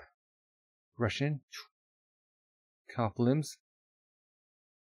 Rush in. Cut off limbs.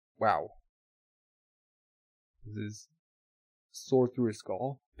 Wow. This is sword through his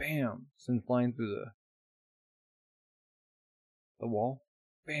skull. Bam! Sends flying through the wall.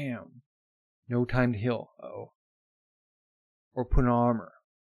 Bam! No time to heal. Or put on armor.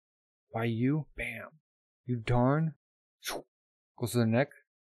 Why you? Bam! You darn! Goes to the neck.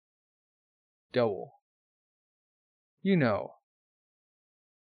 Double. You know.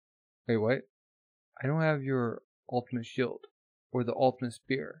 Wait, what? I don't have your ultimate shield or the ultimate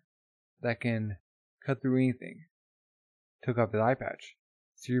spear that can cut through anything. Took off his eye patch.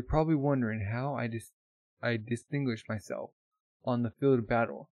 So you're probably wondering how I distinguished myself on the field of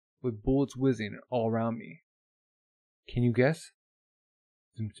battle with bullets whizzing all around me. Can you guess?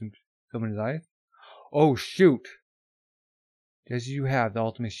 Zoom in his eyes. Oh shoot! Just as you have the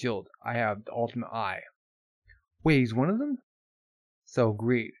ultimate shield, I have the ultimate eye. Wait, he's one of them? So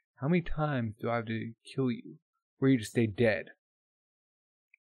great. How many times do I have to kill you for you to stay dead?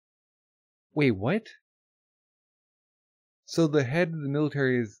 Wait, what? So the head of the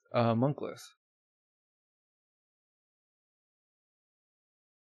military is monkless.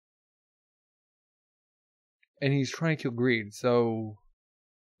 And he's trying to kill Greed, so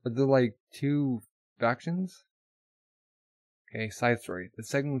are there like two factions? Okay, side story. The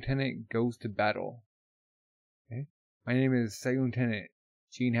second lieutenant goes to battle. Okay. My name is Second Lieutenant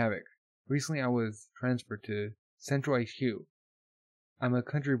Gene Havoc. Recently I was transferred to Central HQ. I'm a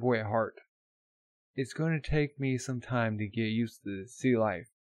country boy at heart. It's going to take me some time to get used to city life.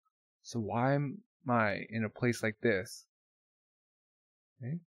 So why am I in a place like this?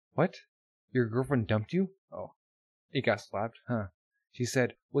 Okay. What? Your girlfriend dumped you? Oh. It got slapped? Huh. She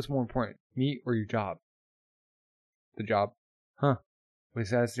said, what's more important, me or your job? The job. Huh. We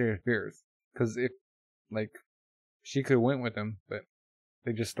satisfied fears. Because if, like, she could have went with him, but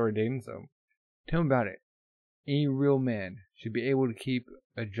they just started dating, so. Tell him about it. Any real man should be able to keep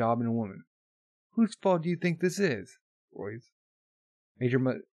a job and a woman. Whose fault do you think this is? Roy's.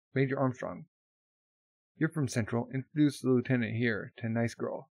 Major Armstrong. You're from Central. Introduce the lieutenant here to a nice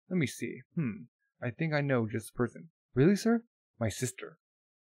girl. Let me see. I think I know just the person. Really, sir? My sister.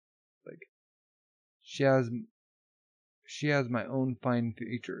 Like, she has my own fine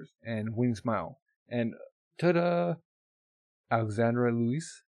features and winning smile. And ta-da! Alexandra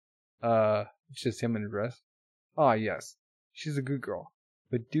Louise? It's just him in a dress. Ah, yes. She's a good girl.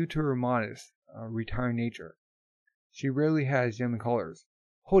 But due to her modest, retiring nature, she rarely has young colors.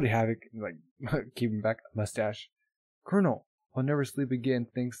 Hold it, Havoc. Like, keeping back a mustache. Colonel, I'll never sleep again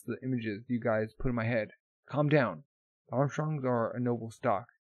thanks to the images you guys put in my head. Calm down. The Armstrongs are a noble stock.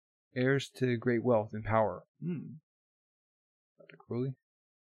 Heirs to great wealth and power. Dr. Crowley?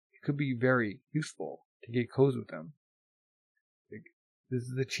 It could be very useful to get close with them. This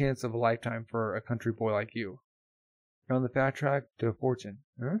is the chance of a lifetime for a country boy like you. You're on the fast track to a fortune.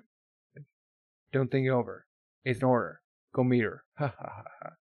 Huh? Don't think it over. It's an order. Go meet her. Ha ha ha ha.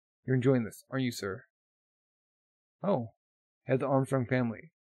 You're enjoying this, aren't you, sir? Oh. Head of the Armstrong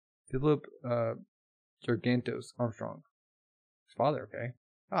family. Philip, Gigantos Armstrong. His father, okay.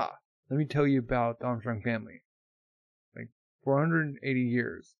 Ah, let me tell you about the Armstrong family. Like, for 180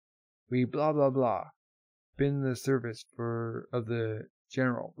 years, we blah blah blah. Been in the service of the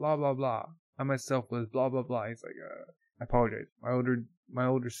general, blah blah blah. I myself was blah blah blah. He's like, I apologize. My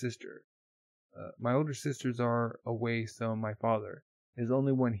older sister. My older sisters are away, so my father is the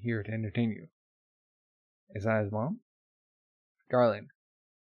only one here to entertain you. Is that his mom? Darling,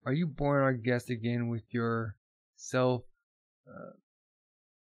 are you born our guest again with your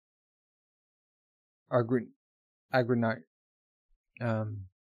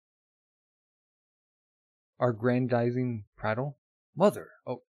aggrandizing prattle? Mother!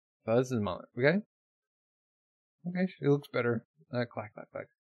 Oh, this is mother, okay? Okay, she looks better. Clack, clack, clack.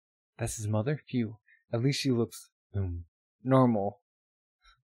 That's his mother? Phew. At least she looks, normal.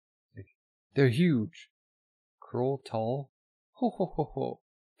 They're huge. Curl, tall. Ho, ho, ho, ho.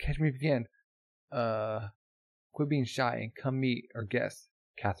 Catch me if you can. Quit being shy and come meet our guest.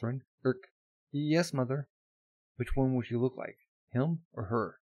 Catherine? Yes, mother. Which one would you look like? Him or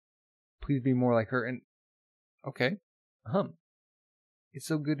her? Please be more like her and... Okay. It's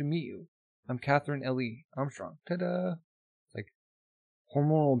so good to meet you. I'm Catherine Ellie Armstrong. Ta-da! Like,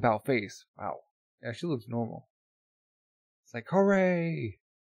 hormonal about face. Wow. Yeah, she looks normal. It's like, hooray!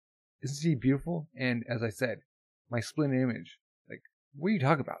 Isn't she beautiful? And, as I said, my splendid image. Like, what are you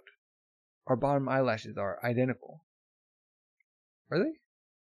talking about? Our bottom eyelashes are identical. Are they?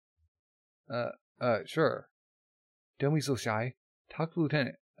 Sure. Don't be so shy. Talk to the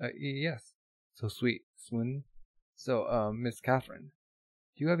lieutenant. Yes. So sweet. Swoon. So, Miss Catherine,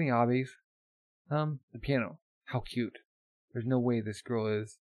 do you have any hobbies? The piano. How cute. There's no way this girl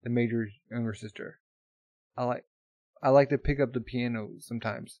is the major's younger sister. I like to pick up the piano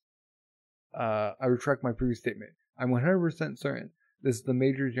sometimes. I retract my previous statement. I'm 100% certain this is the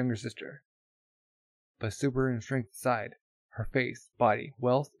major's younger sister. But super and strength aside, her face, body,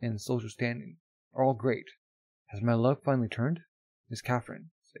 wealth, and social standing are all great. Has my luck finally turned? Miss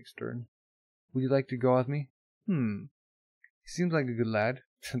Catherine, said Stern. Would you like to go with me? He seems like a good lad.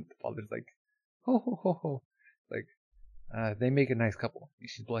 The father's like, ho ho ho ho. Like, they make a nice couple.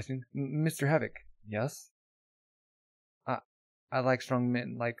 She's blushing. Mr. Havoc. Yes? I like strong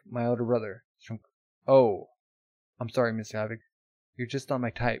men like my older brother. Oh. I'm sorry, Mr. Havoc. You're just not my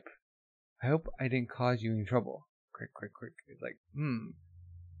type. I hope I didn't cause you any trouble. Quick. It's like,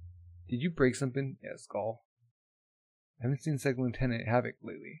 Did you break something? Yeah, skull. I haven't seen Second Lieutenant Havoc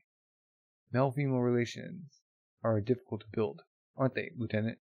lately. Male-female relations are difficult to build, aren't they,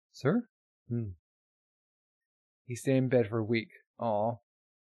 Lieutenant? Sir? He stayed in bed for a week. Aw.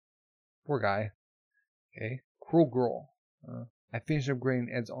 Poor guy. Okay. Cruel girl. I finished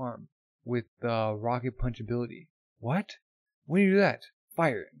upgrading Ed's arm with the rocket punch ability. What? When you do that?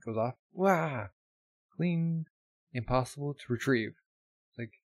 Fire. It goes off. Wow. Clean. Impossible to retrieve.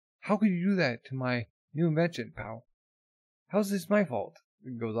 Like, how could you do that to my new invention, pal? How's this my fault?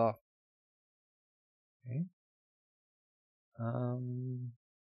 It goes off. Okay.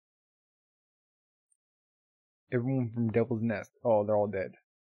 Everyone from Devil's Nest. Oh, they're all dead.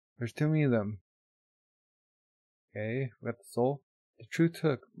 There's too many of them. Okay, we got the soul. The truth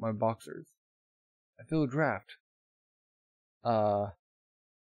took my boxers. I feel a draft. The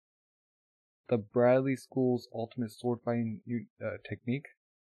Bradley School's ultimate sword fighting technique.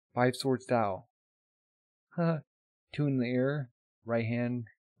 5 sword style. Haha. 2 in the air, right hand,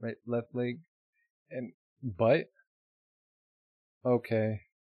 left leg, and butt. Okay.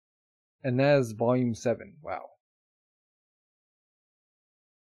 And that is volume 7. Wow.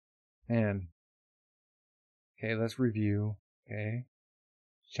 Man. Okay, let's review. Okay.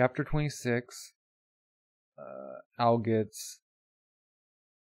 Chapter 26. Al gets...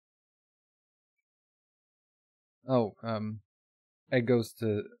 Ed goes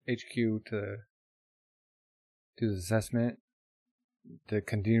to HQ to do the assessment to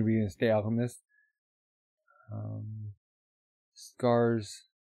continue being a state alchemist. Scars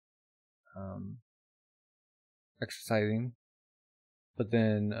exercising, but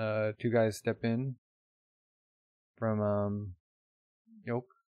then 2 guys step in from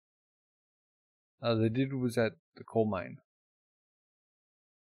Yoke. The dude was at the coal mine.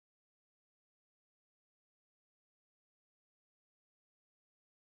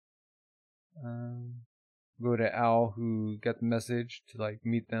 Go to Al, who got the message to like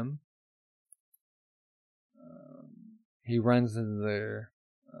meet them. He runs into their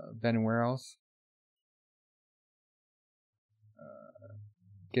vending warehouse.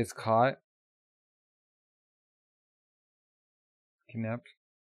 Gets caught. Kidnapped.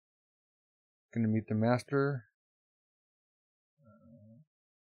 Gonna meet the master.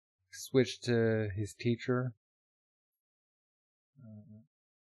 Switch to his teacher.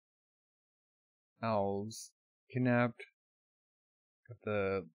 Al's kidnapped. Got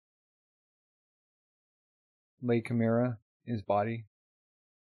the Lay Chimera in his body.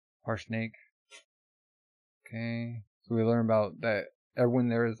 Harsh snake. Okay. So we learn about that everyone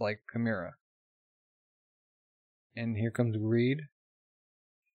there is like Chimera. And here comes Greed.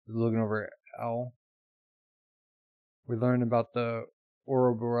 He's looking over at Al. We learn about the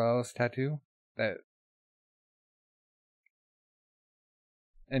Ouroboros tattoo.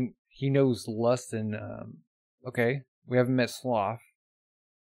 And he knows lust and okay. We haven't met Sloth.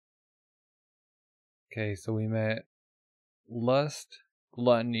 Okay, so we met lust,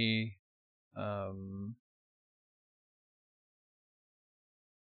 gluttony,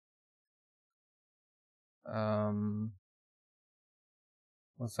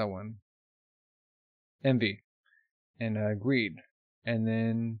 what's that one? Envy and greed. And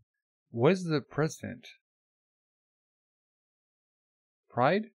then what is the president?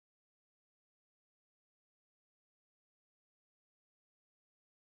 Pride?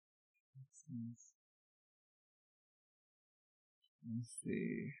 Let's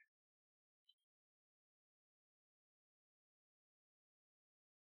see.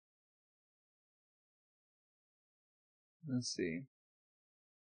 Let's see.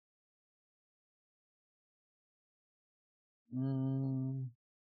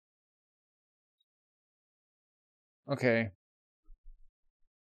 Okay.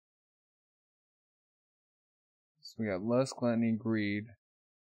 So we got lust, gluttony, greed,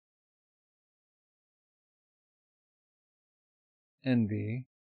 envy.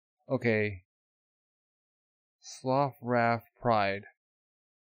 Okay. Sloth, wrath, pride.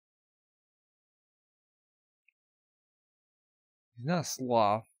 He's not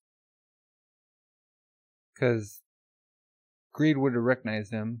sloth. Because greed would have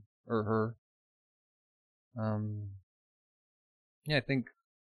recognized him or her. Yeah, I think.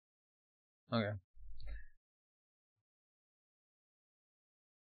 Okay.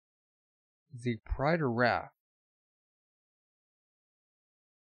 Is he pride or wrath?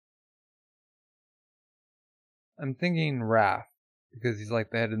 I'm thinking wrath because he's like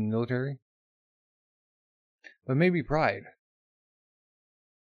the head of the military. But maybe pride.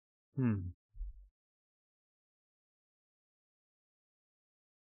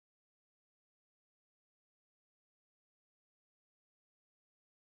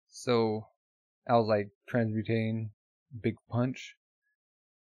 So Al's like transmutating big punch.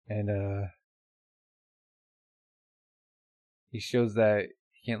 And he shows that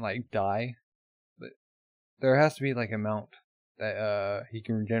he can't like die. But there has to be like a mount that he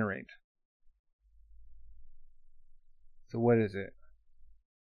can regenerate. So what is it?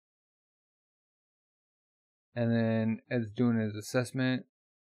 And then Ed's doing his assessment.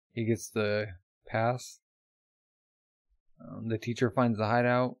 He gets the pass. The teacher finds the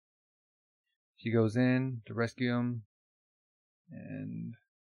hideout. She goes in to rescue him. And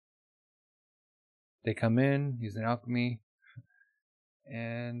they come in. He's in alchemy.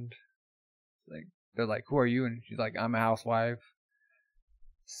 And like they're like, "Who are you?" And she's like, "I'm a housewife."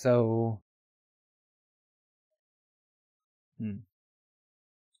 So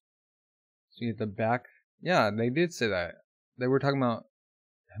see at the back. Yeah, they did say that. They were talking about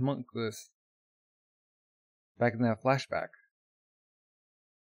homunculus back in that flashback.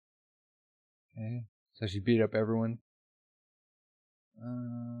 Okay, so she beat up everyone.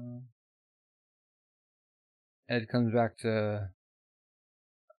 Ed comes back to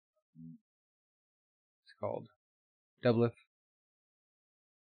what's it called? Dublith.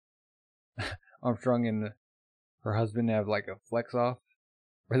 Armstrong and her husband have like a flex off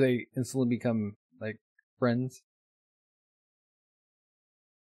where they instantly become like friends.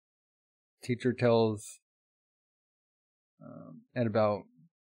 Teacher tells Ed about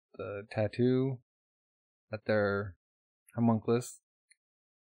the tattoo that they're homunculus.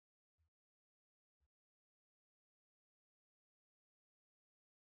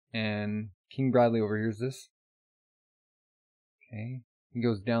 And King Bradley overhears this. Okay. He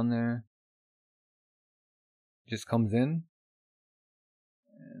goes down there. Just comes in.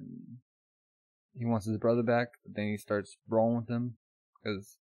 And he wants his brother back. But then he starts brawling with him.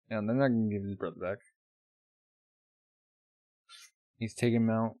 Because they're not going to give his brother back. He's taking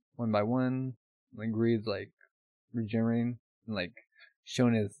them out one by one. Like Greed's like regenerating. And like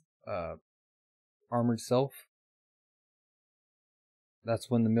showing his armored self.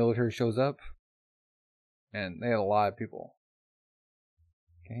 That's when the military shows up. And they had a lot of people.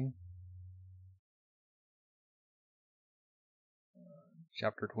 Okay.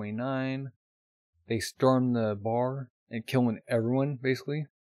 Chapter 29. They storm the bar and killing everyone, basically.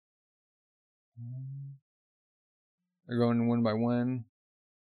 They're going one by one.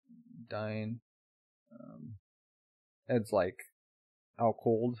 Dying. Ed's like out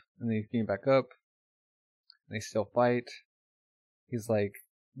cold. And then he's getting back up. They still fight. He's like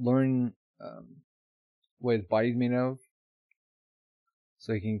learning what his body's made of.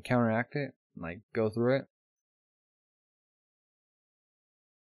 So he can counteract it. And like go through it.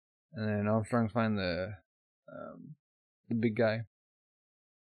 And then Armstrong's finding the big guy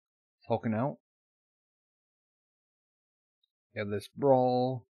hulking out. You have this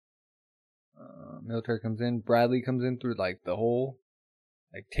brawl. Military comes in. Bradley comes in through like the hole,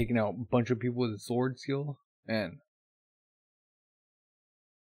 like taking out a bunch of people with a sword skill. And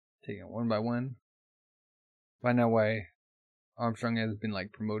taking it one by one. Find out why Armstrong has been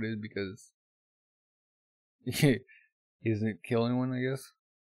like promoted, because he doesn't kill anyone, I guess.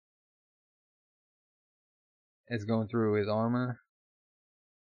 It's going through his armor.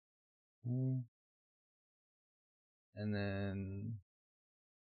 And then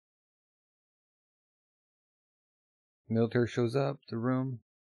the military shows up the room.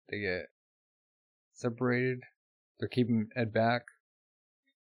 They get separated. They're keeping Ed back.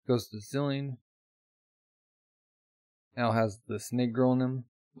 Goes to the ceiling. Al has the snake girl in him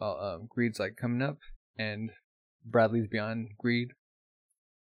while Greed's like coming up, and Bradley's beyond Greed.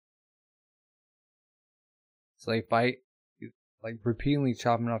 So they fight. He's like repeatedly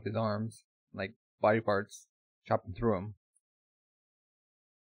chopping off his arms, like body parts, chopping through them.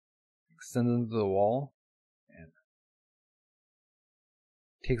 Sends him to the wall and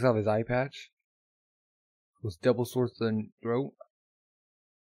takes off his eye patch. Goes double swords to the throat.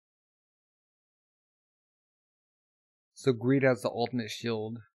 So Greed has the ultimate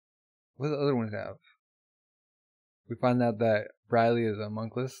shield. What do the other ones have? We find out that Bradley is a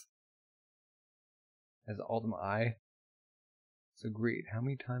homunculus. Has the ultimate eye. So Greed, how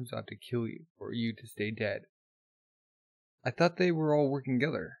many times do I have to kill you for you to stay dead? I thought they were all working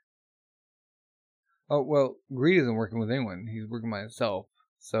together. Oh, well, Greed isn't working with anyone. He's working by himself.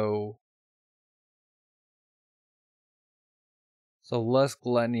 So Lust,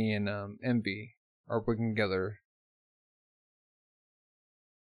 Gluttony, and Envy are working together.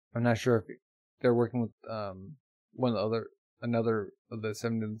 I'm not sure if they're working with another of the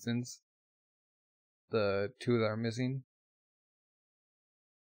seven deadly sins. The two that are missing.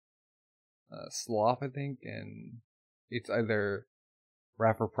 Sloth, I think, and it's either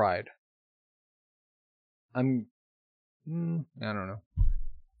wrath or pride. I don't know.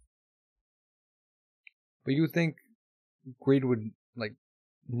 But you would think Greed would like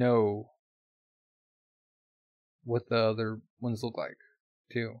know what the other ones look like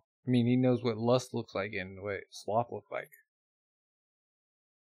too. I mean, he knows what lust looks like and what sloth looks like.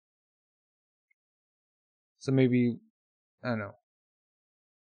 So maybe, I don't know.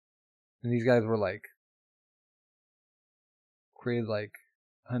 And these guys were like created like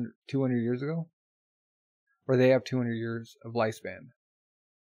 200 years ago? Or they have 200 years of lifespan.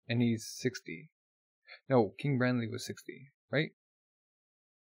 And he's 60. No, King Brandley was 60, right?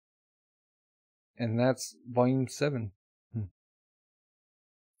 And that's volume 7.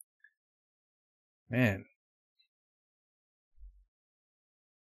 Man.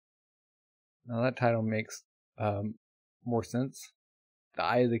 Now that title makes more sense. The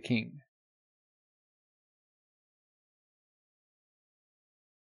Eye of the King.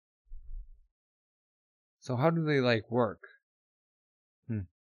 So how do they like work?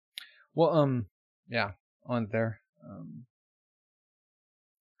 Well, yeah, on there.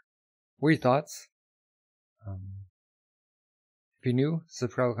 What are your thoughts? If you're new,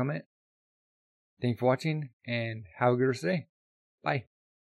 subscribe, comment. Thank you for watching, and have a good rest of the day. Bye.